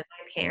time. And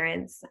my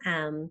parents,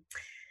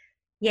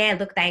 yeah,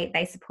 look,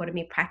 they supported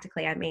me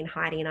practically. I mean,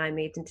 Heidi and I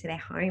moved into their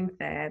home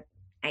for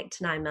 8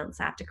 to 9 months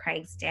after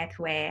Craig's death,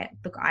 where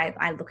look,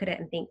 I look at it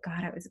and think,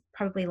 God, it was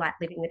probably like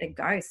living with a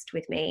ghost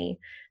with me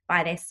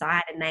by their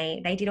side. And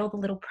they did all the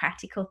little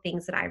practical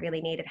things that I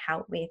really needed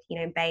help with, you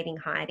know, bathing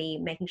Heidi,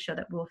 making sure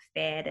that we were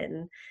fed,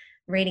 and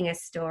reading her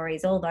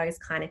stories, all those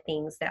kind of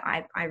things that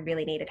I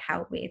really needed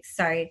help with.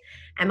 So,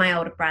 and my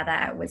older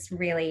brother was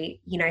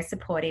really, you know,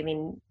 supportive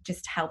in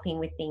just helping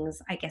with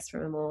things, I guess,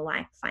 from a more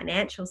like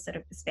financial sort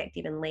of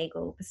perspective and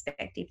legal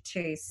perspective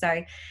too.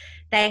 So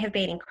they have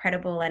been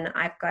incredible, and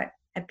I've got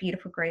a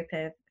beautiful group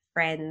of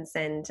friends.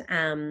 And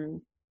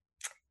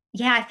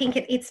yeah, I think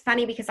it's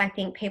funny because I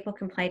think people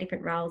can play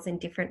different roles in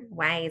different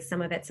ways.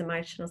 Some of it's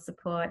emotional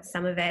support,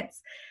 some of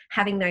it's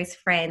having those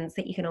friends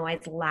that you can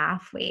always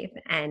laugh with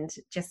and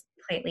just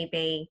completely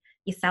be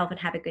yourself and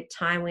have a good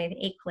time with.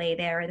 Equally,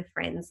 there are the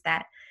friends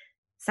that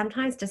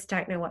sometimes just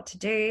don't know what to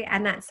do,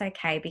 and that's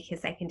okay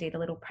because they can do the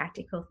little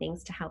practical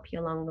things to help you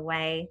along the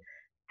way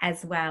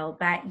as well.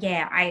 But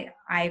yeah,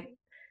 I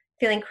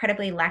feel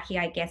incredibly lucky,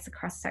 I guess,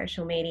 across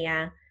social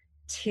media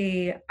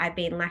too. I've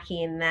been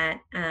lucky in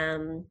that,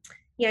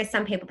 you know,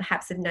 some people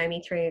perhaps have known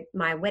me through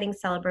my wedding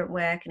celebrant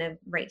work and have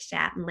reached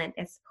out and lent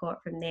their support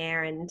from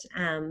there. And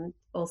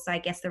also, I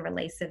guess, the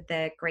release of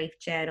the grief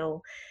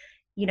journal,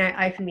 you know,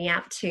 opened me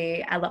up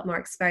to a lot more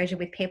exposure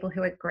with people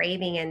who are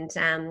grieving and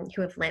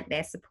who have lent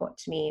their support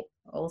to me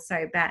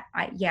also. But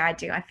I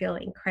do. I feel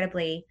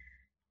incredibly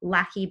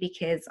lucky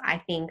because I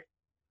think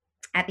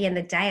at the end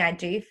of the day, I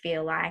do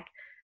feel like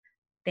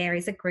there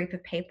is a group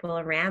of people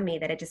around me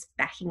that are just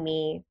backing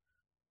me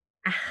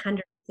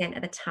 100%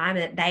 of the time,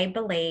 and that they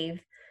believe.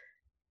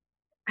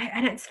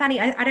 And it's funny.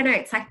 I don't know.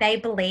 It's like they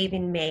believe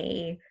in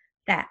me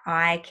that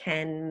I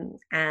can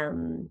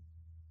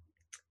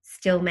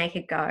still make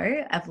a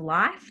go of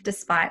life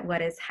despite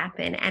what has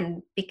happened,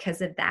 and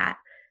because of that,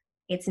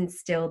 it's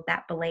instilled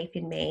that belief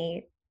in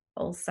me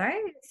also.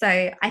 So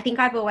I think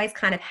I've always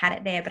kind of had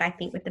it there, but I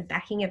think with the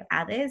backing of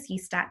others, you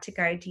start to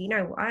go, do you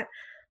know what?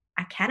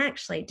 I can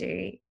actually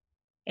do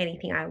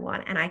anything I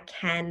want, and I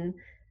can,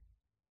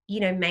 you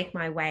know, make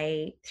my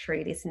way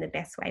through this in the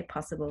best way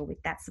possible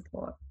with that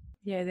support.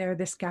 Yeah, they're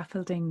the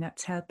scaffolding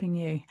that's helping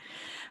you.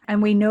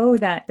 And we know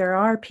that there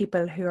are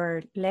people who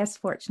are less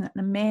fortunate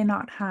and may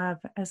not have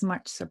as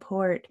much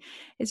support.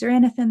 Is there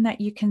anything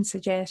that you can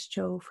suggest,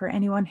 Jo, for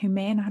anyone who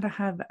may not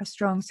have a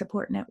strong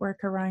support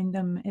network around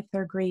them if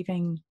they're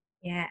grieving?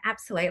 Yeah,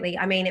 absolutely.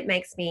 I mean, it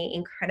makes me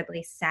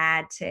incredibly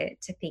sad to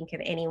think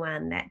of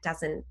anyone that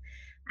doesn't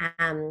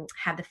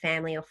have the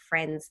family or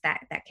friends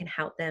that can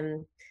help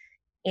them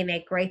in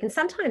their grief. And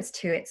sometimes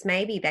too, it's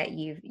maybe that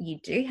you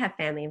do have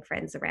family and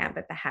friends around,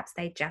 but perhaps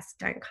they just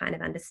don't kind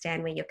of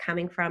understand where you're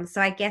coming from. So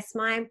I guess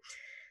my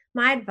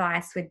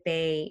advice would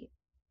be,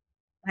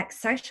 like,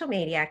 social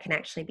media can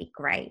actually be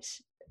great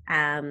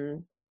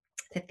um,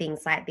 for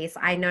things like this.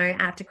 I know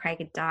after Craig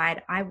had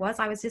died, I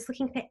was just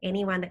looking for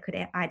anyone that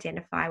could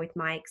identify with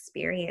my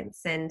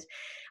experience, and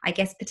I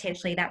guess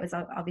potentially that was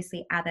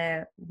obviously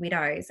other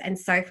widows. And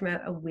so from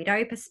a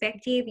widow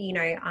perspective, you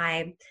know,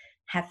 I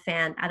have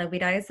found other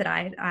widows that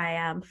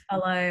I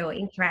follow or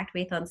interact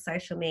with on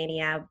social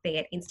media, be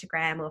it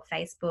Instagram or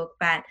Facebook,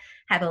 but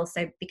have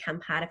also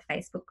become part of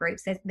Facebook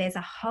groups. There's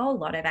a whole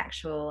lot of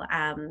actual,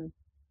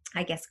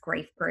 I guess,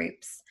 grief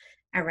groups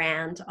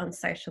around on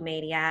social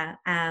media.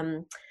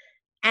 And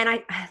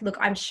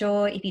I'm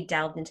sure if you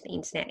delved into the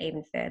internet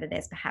even further,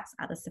 there's perhaps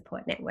other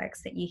support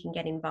networks that you can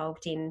get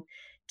involved in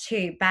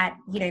too. But,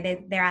 you know,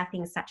 there are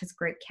things such as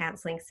group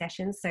counselling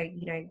sessions. So,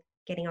 you know,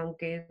 getting on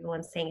Google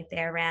and seeing if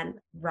they're around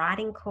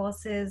writing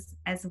courses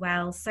as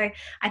well. So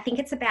I think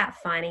it's about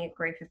finding a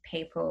group of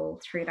people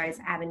through those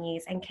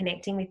avenues and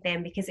connecting with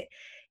them, because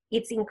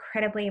it's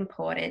incredibly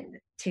important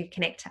to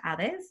connect to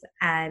others.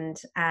 And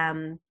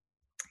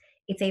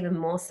it's even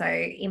more so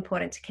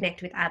important to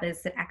connect with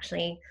others that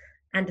actually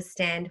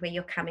understand where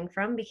you're coming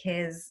from,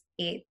 because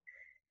it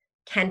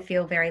can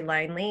feel very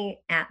lonely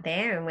out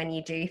there. And when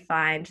you do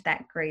find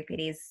that group, it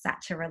is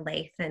such a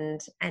relief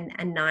and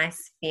a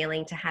nice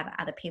feeling to have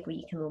other people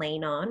you can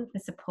lean on for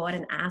support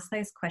and ask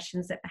those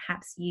questions that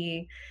perhaps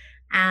you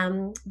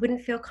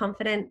wouldn't feel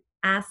confident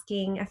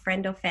asking a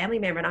friend or family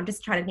member. And I'm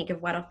just trying to think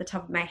of one off the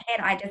top of my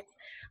head.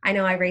 I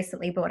know I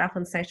recently brought up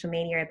on social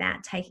media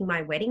about taking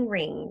my wedding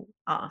ring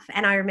off.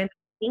 And I remember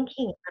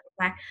thinking, I was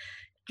like,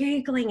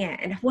 Googling it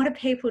and what have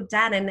people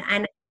done?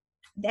 And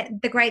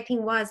the great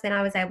thing was then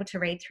I was able to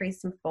read through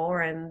some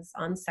forums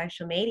on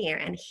social media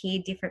and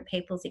hear different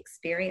people's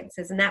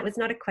experiences. And that was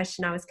not a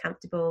question I was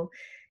comfortable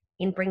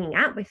in bringing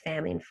up with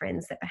family and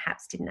friends that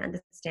perhaps didn't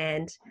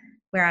understand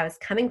where I was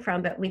coming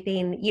from. But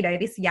within, you know,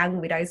 this young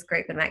widows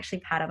group that I'm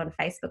actually part of on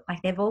Facebook,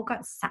 like, they've all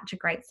got such a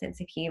great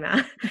sense of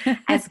humor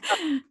as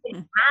well. We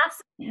can ask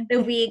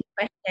the weird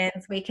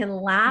questions, we can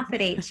laugh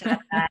at each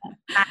other,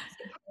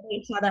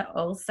 each other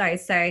also.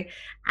 So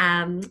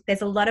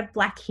there's a lot of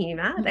black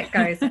humor that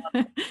goes on.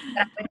 But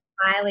I would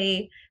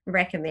highly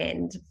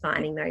recommend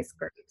finding those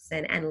groups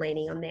and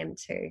leaning on them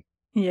too.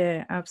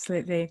 Yeah,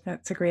 absolutely.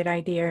 That's a great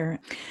idea.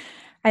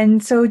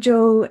 And so,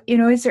 Jo,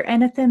 is there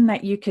anything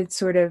that you could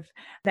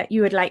that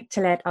you would like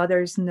to let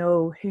others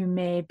know who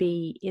may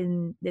be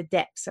in the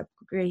depths of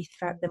grief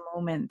at the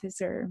moment? Is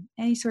there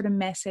any sort of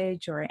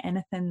message or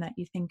anything that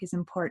you think is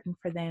important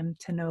for them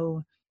to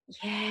know?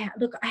 Yeah,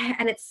 look,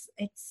 and it's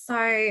so,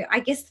 I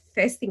guess the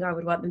first thing I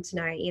would want them to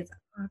know is,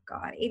 oh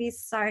God, it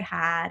is so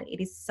hard.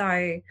 It's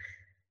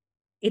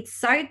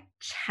so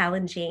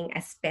challenging,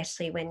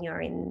 especially when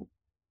you're in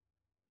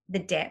the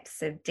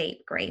depths of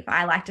deep grief.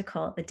 I like to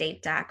call it the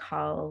deep dark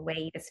hole, where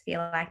you just feel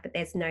like that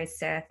there's no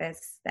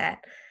surface,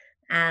 that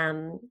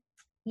um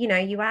you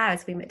are,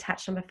 as we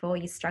touched on before,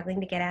 you're struggling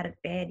to get out of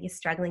bed, you're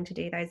struggling to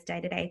do those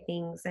day-to-day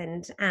things.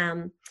 And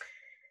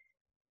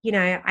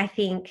I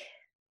think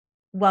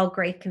while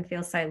grief can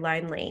feel so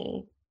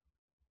lonely,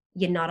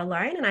 you're not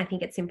alone. And I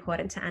think it's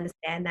important to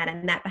understand that.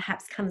 And that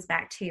perhaps comes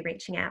back to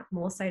reaching out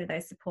more so to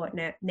those support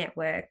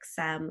networks,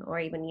 or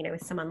even,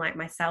 with someone like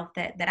myself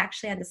that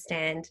actually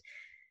understand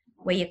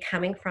where you're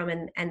coming from,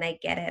 and they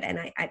get it. And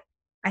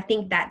I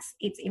think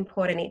it's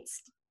important.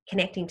 It's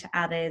connecting to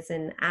others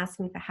and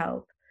asking for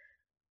help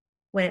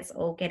when it's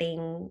all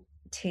getting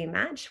too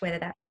much, whether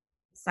that's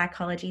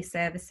psychology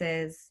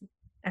services,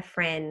 a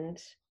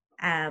friend,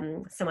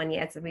 someone,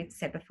 as we've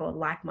said before,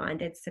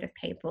 like-minded sort of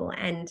people.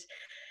 And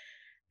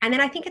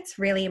then I think it's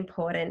really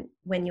important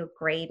when you're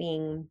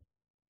grieving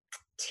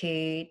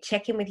to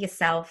check in with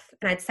yourself.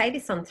 And I'd say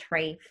this on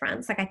three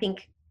fronts. Like, I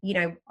think,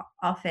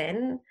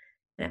 often,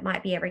 and it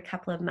might be every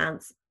couple of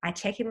months, I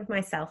check in with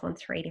myself on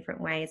three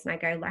different ways. And I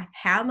go, like,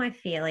 how am I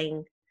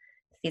feeling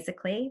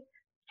physically?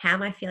 How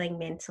am I feeling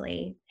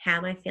mentally? How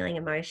am I feeling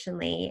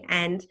emotionally?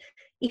 And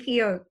if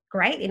you're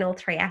great in all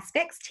three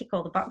aspects, tick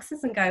all the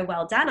boxes and go,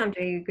 well done, I'm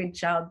doing a good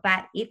job.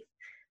 But if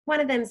one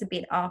of them's a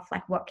bit off,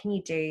 like, what can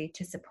you do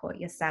to support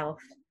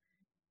yourself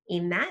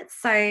in that?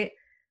 So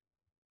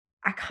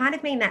I kind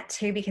of mean that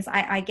too, because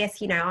I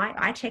guess,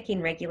 I check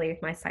in regularly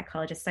with my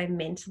psychologist. So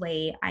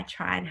mentally, I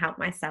try and help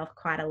myself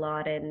quite a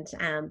lot. And,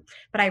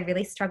 but I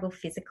really struggle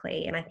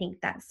physically. And I think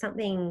that's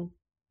something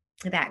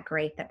about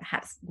grief that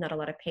perhaps not a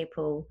lot of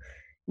people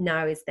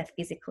know, is the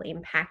physical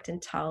impact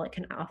and toll it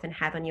can often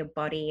have on your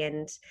body.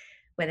 And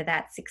whether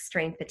that's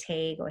extreme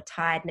fatigue or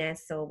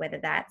tiredness, or whether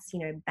that's,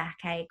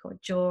 backache or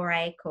jaw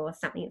ache or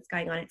something that's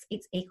going on,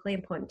 it's equally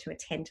important to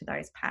attend to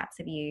those parts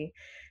of you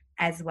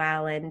as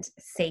well, and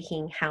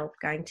seeking help,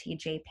 going to your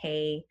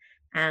GP.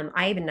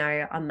 I even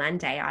know on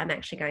Monday I'm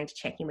actually going to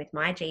check in with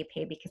my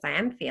GP because I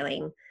am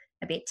feeling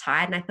a bit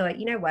tired. And I thought,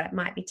 you know what, it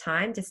might be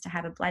time just to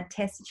have a blood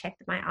test to check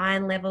that my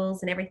iron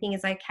levels and everything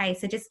is okay.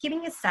 So just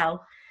giving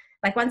yourself,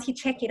 like, once you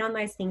check in on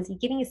those things, you're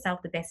giving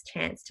yourself the best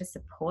chance to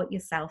support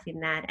yourself in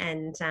that,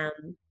 and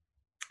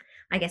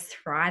I guess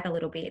thrive a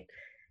little bit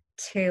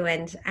too.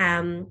 And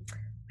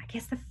I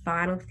guess the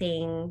final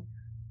thing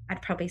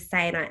I'd probably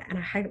say, and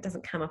I hope it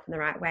doesn't come off in the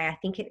right way, I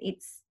think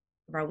it's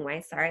the wrong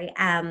way, sorry.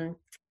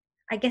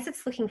 I guess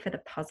it's looking for the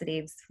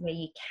positives where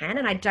you can.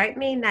 And I don't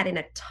mean that in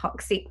a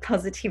toxic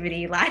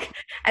positivity, like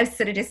I'm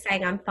sort of just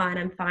saying I'm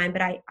fine.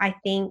 But I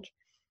think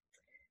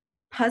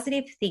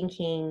positive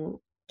thinking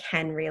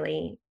can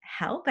really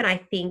help. And I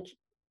think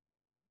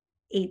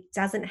it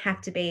doesn't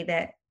have to be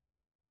that,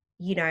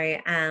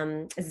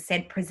 as I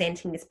said,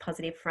 presenting this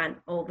positive front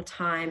all the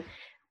time.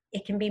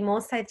 It can be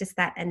more so just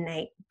that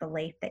innate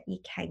belief that you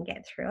can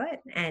get through it,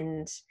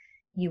 and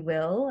you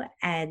will.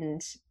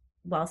 And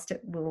whilst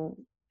it will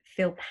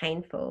feel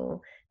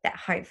painful, that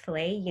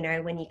hopefully,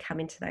 when you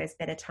come into those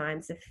better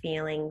times of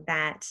feeling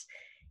that,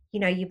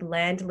 you've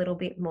learned a little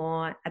bit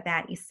more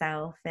about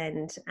yourself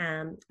and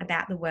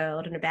about the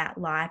world and about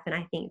life. And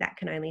I think that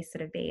can only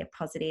sort of be a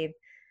positive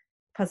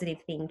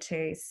thing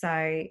too.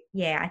 So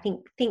yeah, I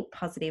think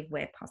positive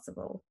where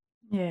possible.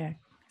 Yeah,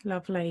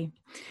 lovely.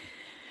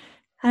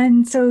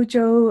 And so,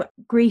 Jo,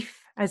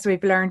 grief, as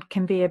we've learned,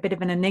 can be a bit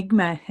of an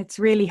enigma. It's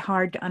really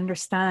hard to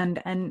understand.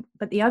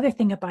 But the other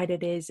thing about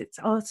it is it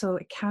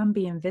can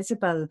be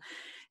invisible.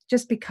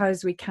 Just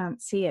because we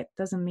can't see it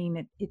doesn't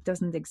mean it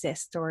doesn't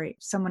exist. Or if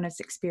someone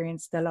has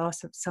experienced the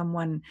loss of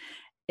someone,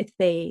 if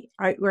they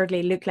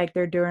outwardly look like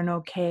they're doing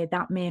okay,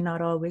 that may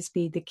not always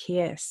be the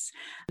case.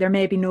 There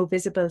may be no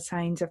visible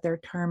signs of their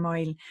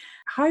turmoil.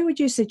 How would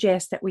you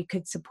suggest that we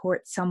could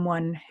support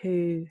someone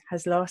who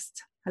has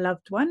lost a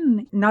loved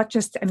one, not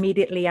just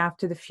immediately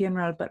after the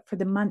funeral, but for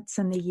the months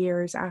and the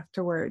years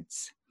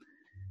afterwards?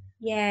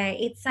 Yeah,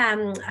 it's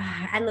and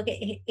look,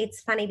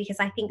 it's funny because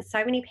I think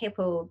so many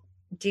people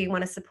do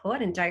want to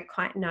support and don't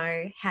quite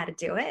know how to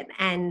do it.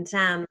 And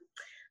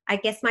I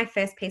guess my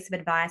first piece of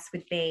advice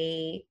would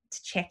be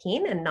to check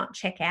in and not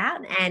check out.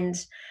 And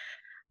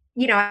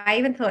I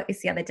even thought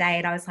this the other day,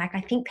 and I was like,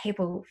 I think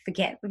people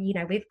forget,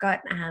 we've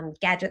got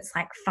gadgets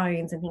like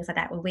phones and things like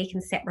that where we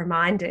can set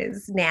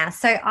reminders now.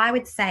 So I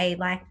would say,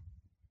 like,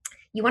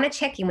 you want to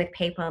check in with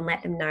people and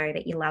let them know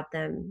that you love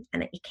them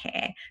and that you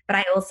care. But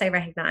I also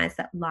recognize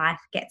that life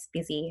gets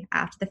busy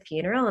after the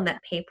funeral and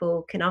that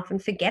people can often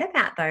forget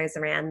about those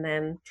around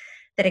them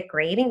that are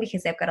grieving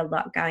because they've got a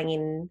lot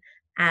going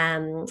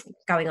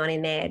on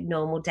in their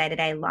normal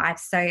day-to-day life.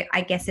 So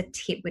I guess a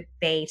tip would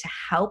be to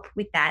help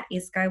with that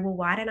is go, well,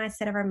 why don't I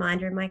set a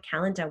reminder in my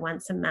calendar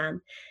once a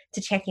month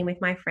to check in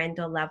with my friend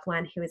or loved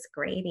one who is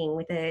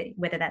grieving,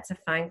 whether that's a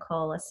phone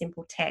call, a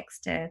simple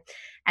text, a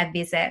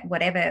visit,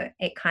 whatever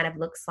it kind of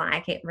looks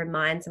like. It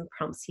reminds and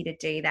prompts you to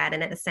do that.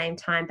 And at the same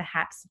time,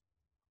 perhaps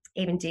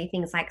even do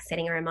things like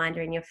setting a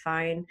reminder in your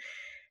phone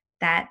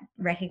that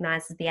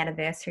recognizes the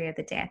anniversary of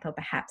the death, or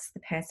perhaps the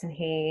person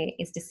who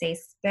is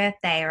deceased's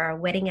birthday or a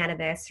wedding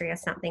anniversary or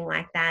something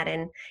like that.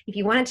 And if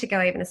you wanted to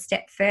go even a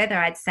step further,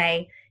 I'd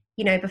say,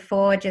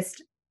 before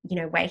just,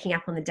 waking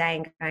up on the day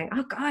and going,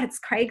 oh God, it's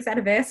Craig's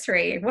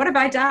anniversary. What have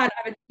I done?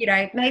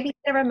 Maybe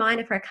set a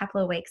reminder for a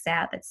couple of weeks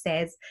out that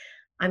says,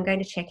 I'm going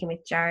to check in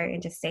with Jo and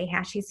just see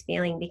how she's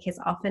feeling, because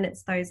often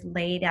it's those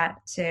lead up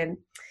to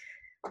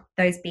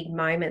those big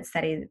moments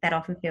that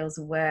often feels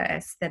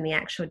worse than the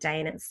actual day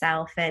in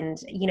itself. And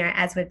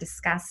as we've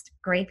discussed,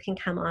 grief can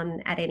come on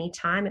at any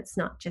time. It's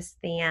not just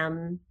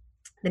the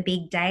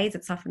big days,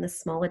 it's often the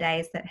smaller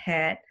days that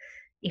hurt,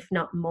 if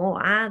not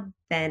more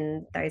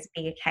than those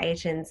big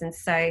occasions. And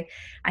so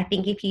I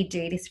think if you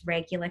do this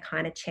regular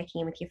kind of checking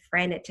in with your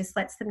friend, it just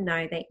lets them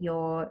know that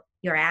you're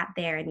out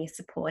there and you're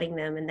supporting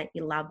them and that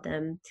you love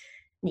them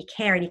and you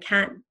care, and you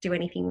can't do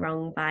anything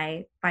wrong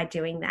by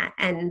doing that.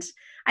 And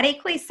I'd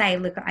equally say,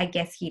 look, I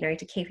guess,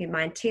 to keep in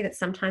mind too, that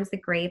sometimes the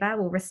griever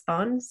will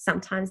respond,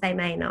 sometimes they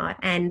may not.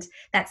 And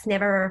that's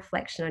never a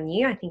reflection on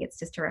you. I think it's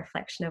just a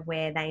reflection of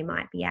where they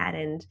might be at.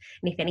 And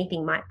if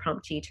anything, might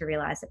prompt you to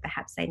realize that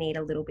perhaps they need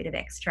a little bit of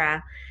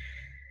extra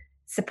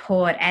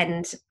support.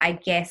 And I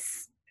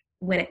guess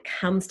when it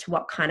comes to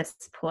what kind of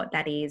support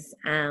that is,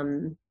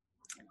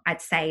 I'd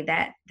say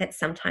that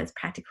sometimes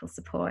practical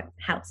support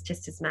helps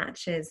just as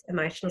much as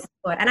emotional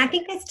support. And I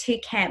think there's two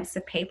camps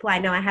of people. I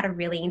know I had a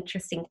really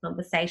interesting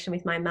conversation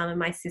with my mum and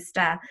my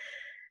sister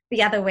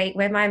the other week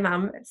where my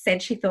mum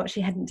said she thought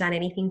she hadn't done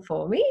anything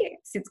for me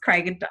since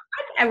Craig had died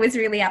and was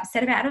really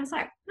upset about it. I was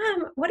like,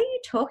 Mum, what are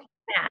you talking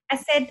about? I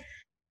said,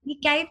 you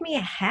gave me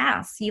a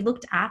house. You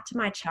looked after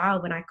my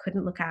child when I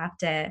couldn't look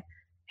after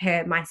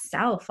her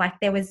myself. Like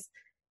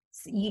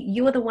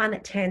you were the one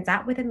that turns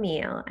up with a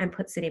meal and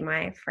puts it in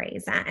my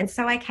freezer. And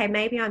so, okay,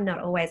 maybe I'm not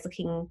always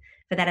looking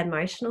for that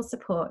emotional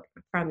support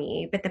from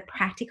you, but the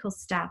practical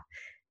stuff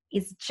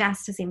is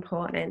just as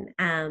important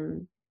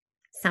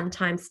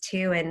sometimes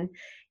too. And,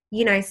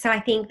 so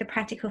I think the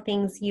practical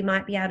things you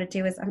might be able to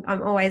do is I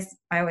always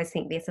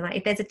think this, and like,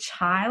 if there's a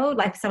child,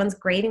 like someone's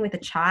grieving with a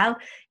child,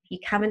 if you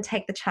come and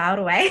take the child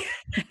away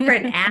for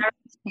an hour,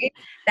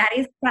 that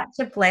is such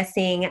a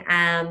blessing.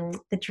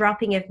 The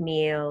dropping of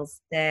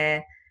meals,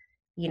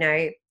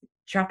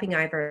 dropping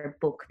over a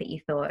book that you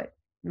thought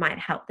might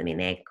help them in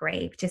their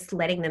grief, just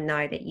letting them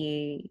know that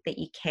you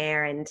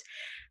care. And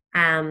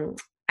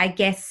I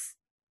guess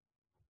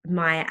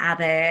my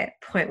other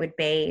point would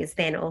be is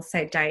then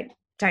also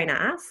don't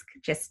ask,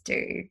 just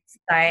do.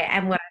 So,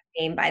 and what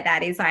I mean by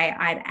that is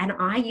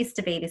I used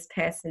to be this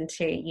person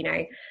too,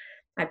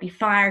 I'd be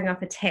firing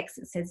off a text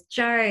that says,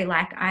 Jo,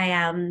 like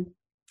I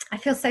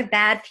feel so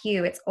bad for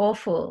you. It's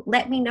awful.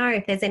 Let me know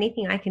if there's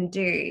anything I can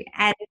do.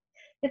 And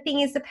the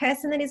thing is, the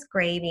person that is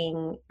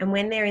grieving, and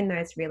when they're in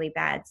those really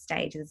bad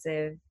stages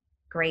of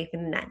grief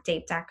and that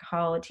deep dark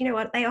hole, do you know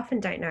what? They often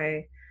don't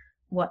know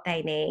what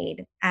they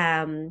need.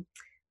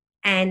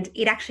 And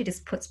it actually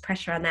just puts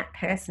pressure on that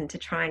person to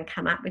try and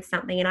come up with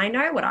something. And I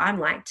know what I'm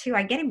like too.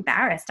 I get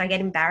embarrassed.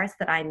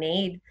 that I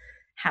need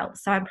help.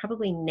 So I'm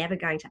probably never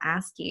going to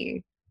ask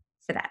you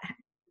for that,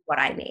 what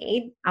I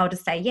need. I'll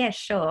just say, yeah,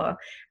 sure.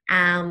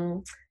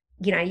 I'll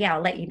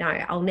let you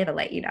know. I'll never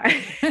let you know.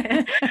 So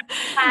I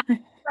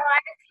just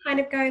kind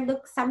of go,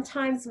 look,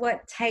 sometimes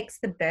what takes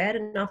the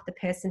burden off the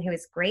person who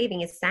is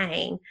grieving is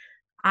saying,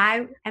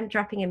 I am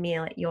dropping a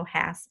meal at your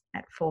house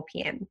at 4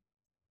 p.m.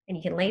 and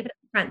you can leave it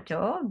at the front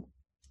door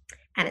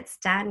and it's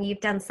done. You've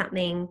done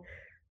something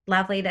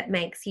lovely that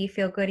makes you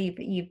feel good.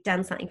 You've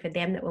done something for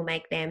them that will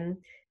make them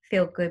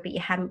feel good, but you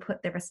haven't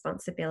put the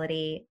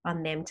responsibility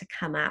on them to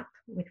come up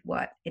with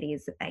what it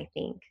is that they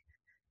think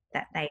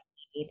that they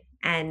need.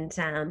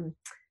 And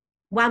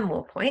one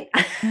more point.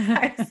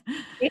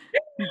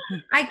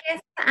 I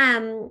guess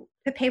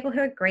for people who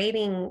are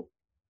grieving,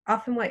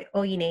 often what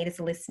all you need is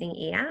a listening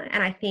ear.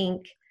 And I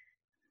think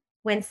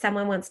when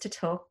someone wants to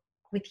talk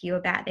with you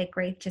about their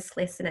grief, just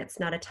listen. It's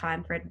not a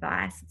time for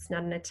advice. It's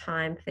not a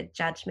time for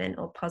judgment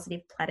or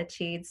positive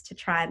platitudes to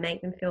try and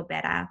make them feel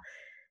better.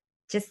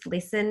 Just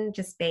listen,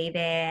 just be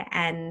there,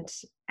 and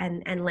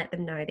and let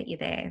them know that you're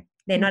there.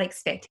 They're not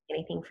expecting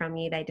anything from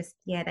you. They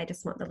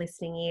just want the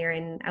listening ear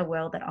in a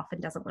world that often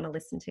doesn't want to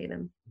listen to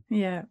them.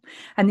 Yeah.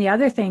 And the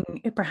other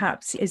thing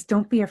perhaps is,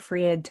 don't be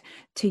afraid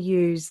to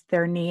use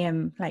their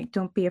name. Like,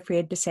 don't be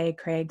afraid to say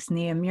Craig's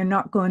name. You're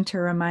not going to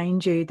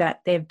remind you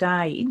that they've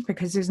died,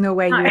 because there's no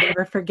way you would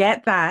ever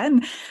forget that.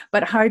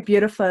 But how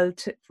beautiful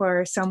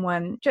for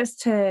someone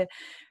just to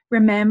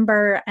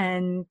remember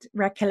and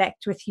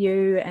recollect with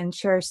you and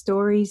share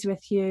stories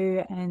with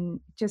you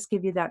and just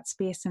give you that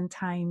space and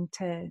time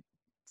to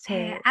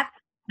Yeah,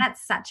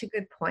 that's such a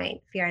good point,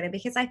 Fiona,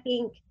 because I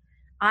think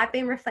I've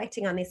been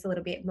reflecting on this a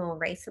little bit more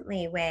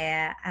recently,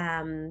 where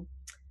often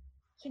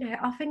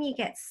you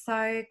get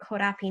so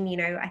caught up in,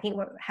 I think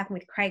what happened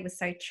with Craig was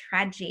so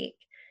tragic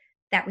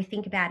that we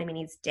think about him in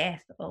his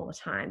death all the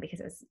time, because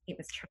it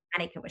was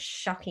traumatic, it was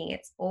shocking,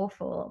 it's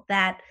awful,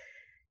 that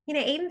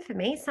even for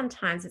me,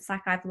 sometimes it's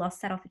like I've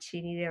lost that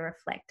opportunity to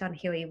reflect on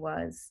who he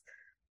was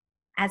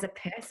as a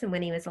person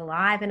when he was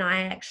alive. And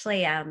I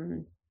actually,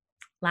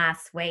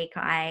 last week,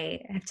 I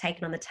have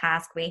taken on the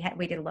task. We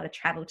did a lot of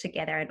travel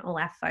together, and all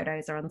our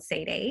photos are on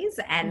CDs,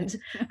 and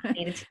I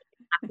needed to get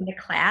them up in the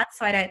cloud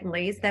so I don't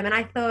lose them. And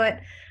I thought,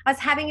 I was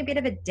having a bit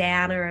of a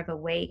downer of a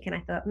week, and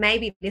I thought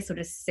maybe this will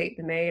just suit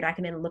the mood. I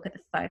can then look at the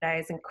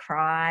photos and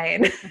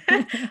cry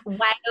and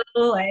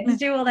wail and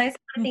do all those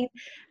kind of things.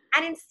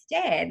 And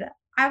instead,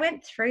 I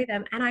went through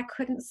them and I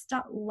couldn't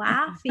stop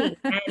laughing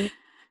and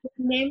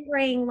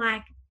remembering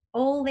like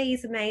all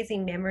these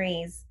amazing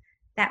memories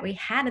that we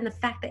had, and the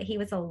fact that he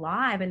was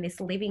alive and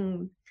this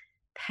living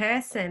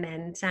person.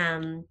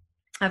 And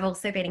I've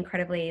also been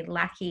incredibly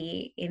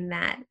lucky in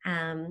that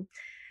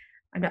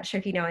I'm not sure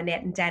if you know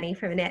Annette and Danny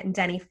from Annette and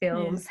Danny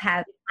Films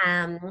have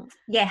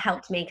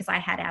helped me, because I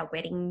had our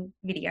wedding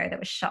video that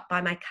was shot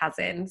by my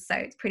cousin, so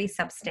it's pretty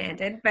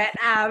substandard, but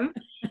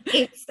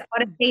it's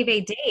on a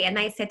DVD, and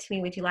they said to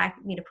me, would you like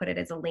me to put it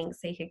as a link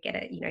so you could get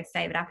it,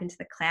 save it up into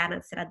the cloud? And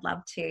I said I'd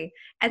love to.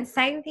 And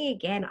same thing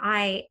again,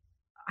 I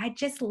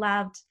just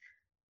loved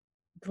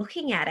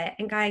looking at it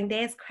and going,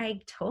 there's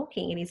Craig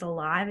talking, and he's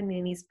alive and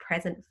in his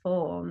present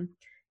form,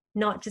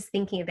 not just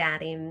thinking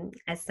about him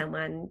as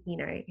someone,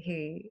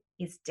 who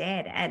is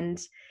dead. And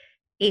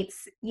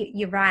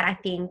you're right. I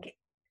think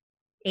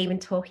even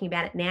talking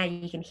about it now,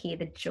 you can hear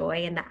the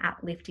joy and the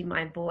uplift in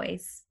my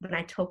voice when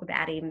I talk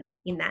about him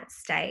in that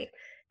state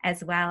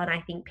as well. And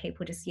I think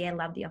people just,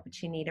 love the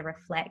opportunity to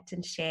reflect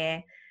and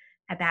share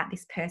about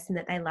this person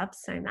that they loved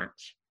so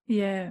much.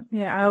 Yeah.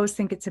 I always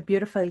think it's a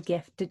beautiful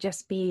gift to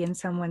just be in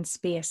someone's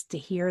space, to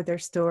hear their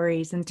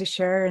stories and to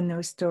share in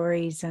those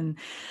stories and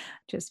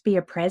just be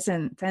a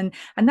present. And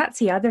that's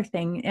the other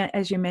thing,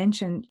 as you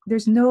mentioned,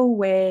 there's no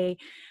way,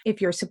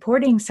 if you're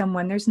supporting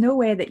someone, there's no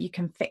way that you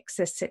can fix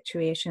this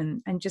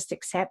situation and just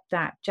accept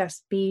that.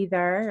 Just be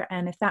there.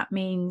 And if that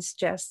means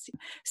just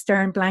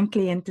staring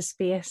blankly into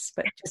space,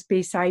 but just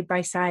be side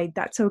by side,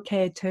 that's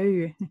okay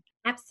too.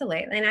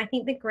 Absolutely. And I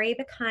think the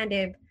griever kind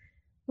of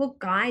will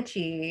guide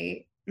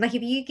you. Like,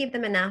 if you give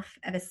them enough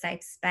of a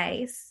safe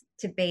space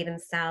to be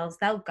themselves,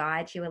 they'll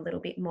guide you a little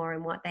bit more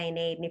in what they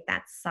need. And if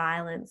that's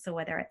silence, or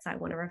whether it's I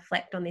want to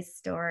reflect on this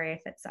story,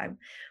 if it's I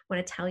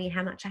want to tell you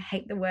how much I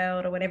hate the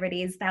world, or whatever it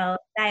is, they'll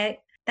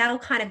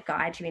kind of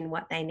guide you in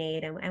what they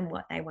need and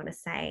what they want to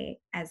say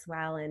as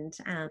well. And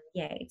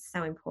it's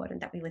so important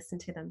that we listen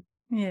to them.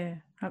 Yeah,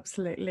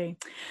 absolutely.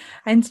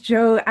 And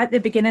Jo, at the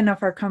beginning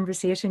of our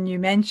conversation, you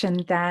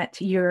mentioned that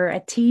you're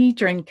a tea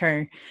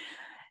drinker.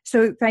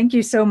 So thank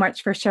you so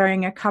much for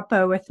sharing a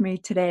cuppa with me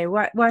today.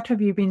 What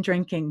have you been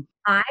drinking?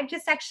 I've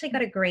just actually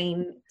got a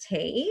green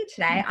tea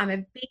today. I'm a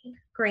big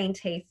green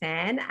tea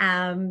fan.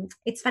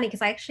 It's funny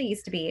because I actually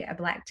used to be a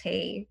black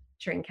tea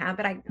drinker,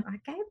 but I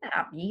gave that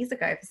up years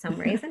ago for some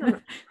reason.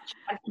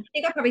 I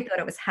think I probably thought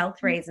it was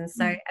health reasons.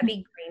 So a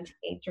big green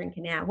tea drinker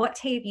now. What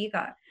tea have you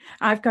got?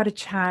 I've got a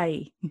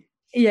chai.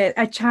 Yeah,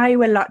 a chai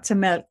with lots of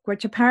milk,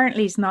 which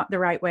apparently is not the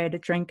right way to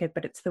drink it,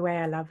 but it's the way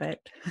I love it.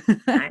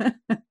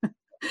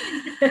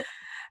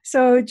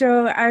 So,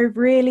 Jo, I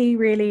really,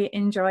 really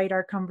enjoyed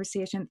our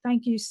conversation.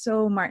 Thank you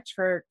so much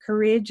for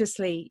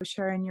courageously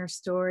sharing your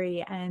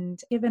story and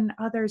giving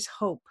others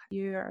hope.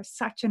 You are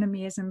such an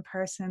amazing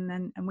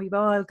person, and we've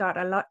all got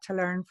a lot to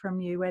learn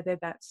from you, whether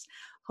that's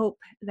hope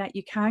that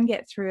you can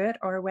get through it,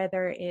 or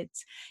whether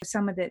it's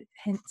some of the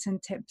hints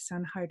and tips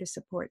on how to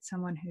support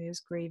someone who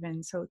is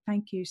grieving. So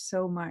thank you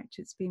so much.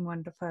 It's been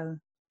wonderful.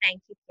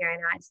 Thank you,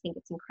 Fiona. I just think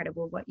it's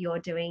incredible what you're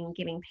doing,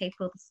 giving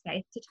people the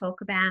space to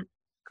talk about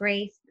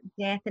grief,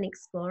 death, and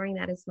exploring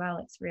that as well.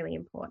 It's really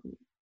important.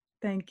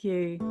 Thank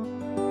you.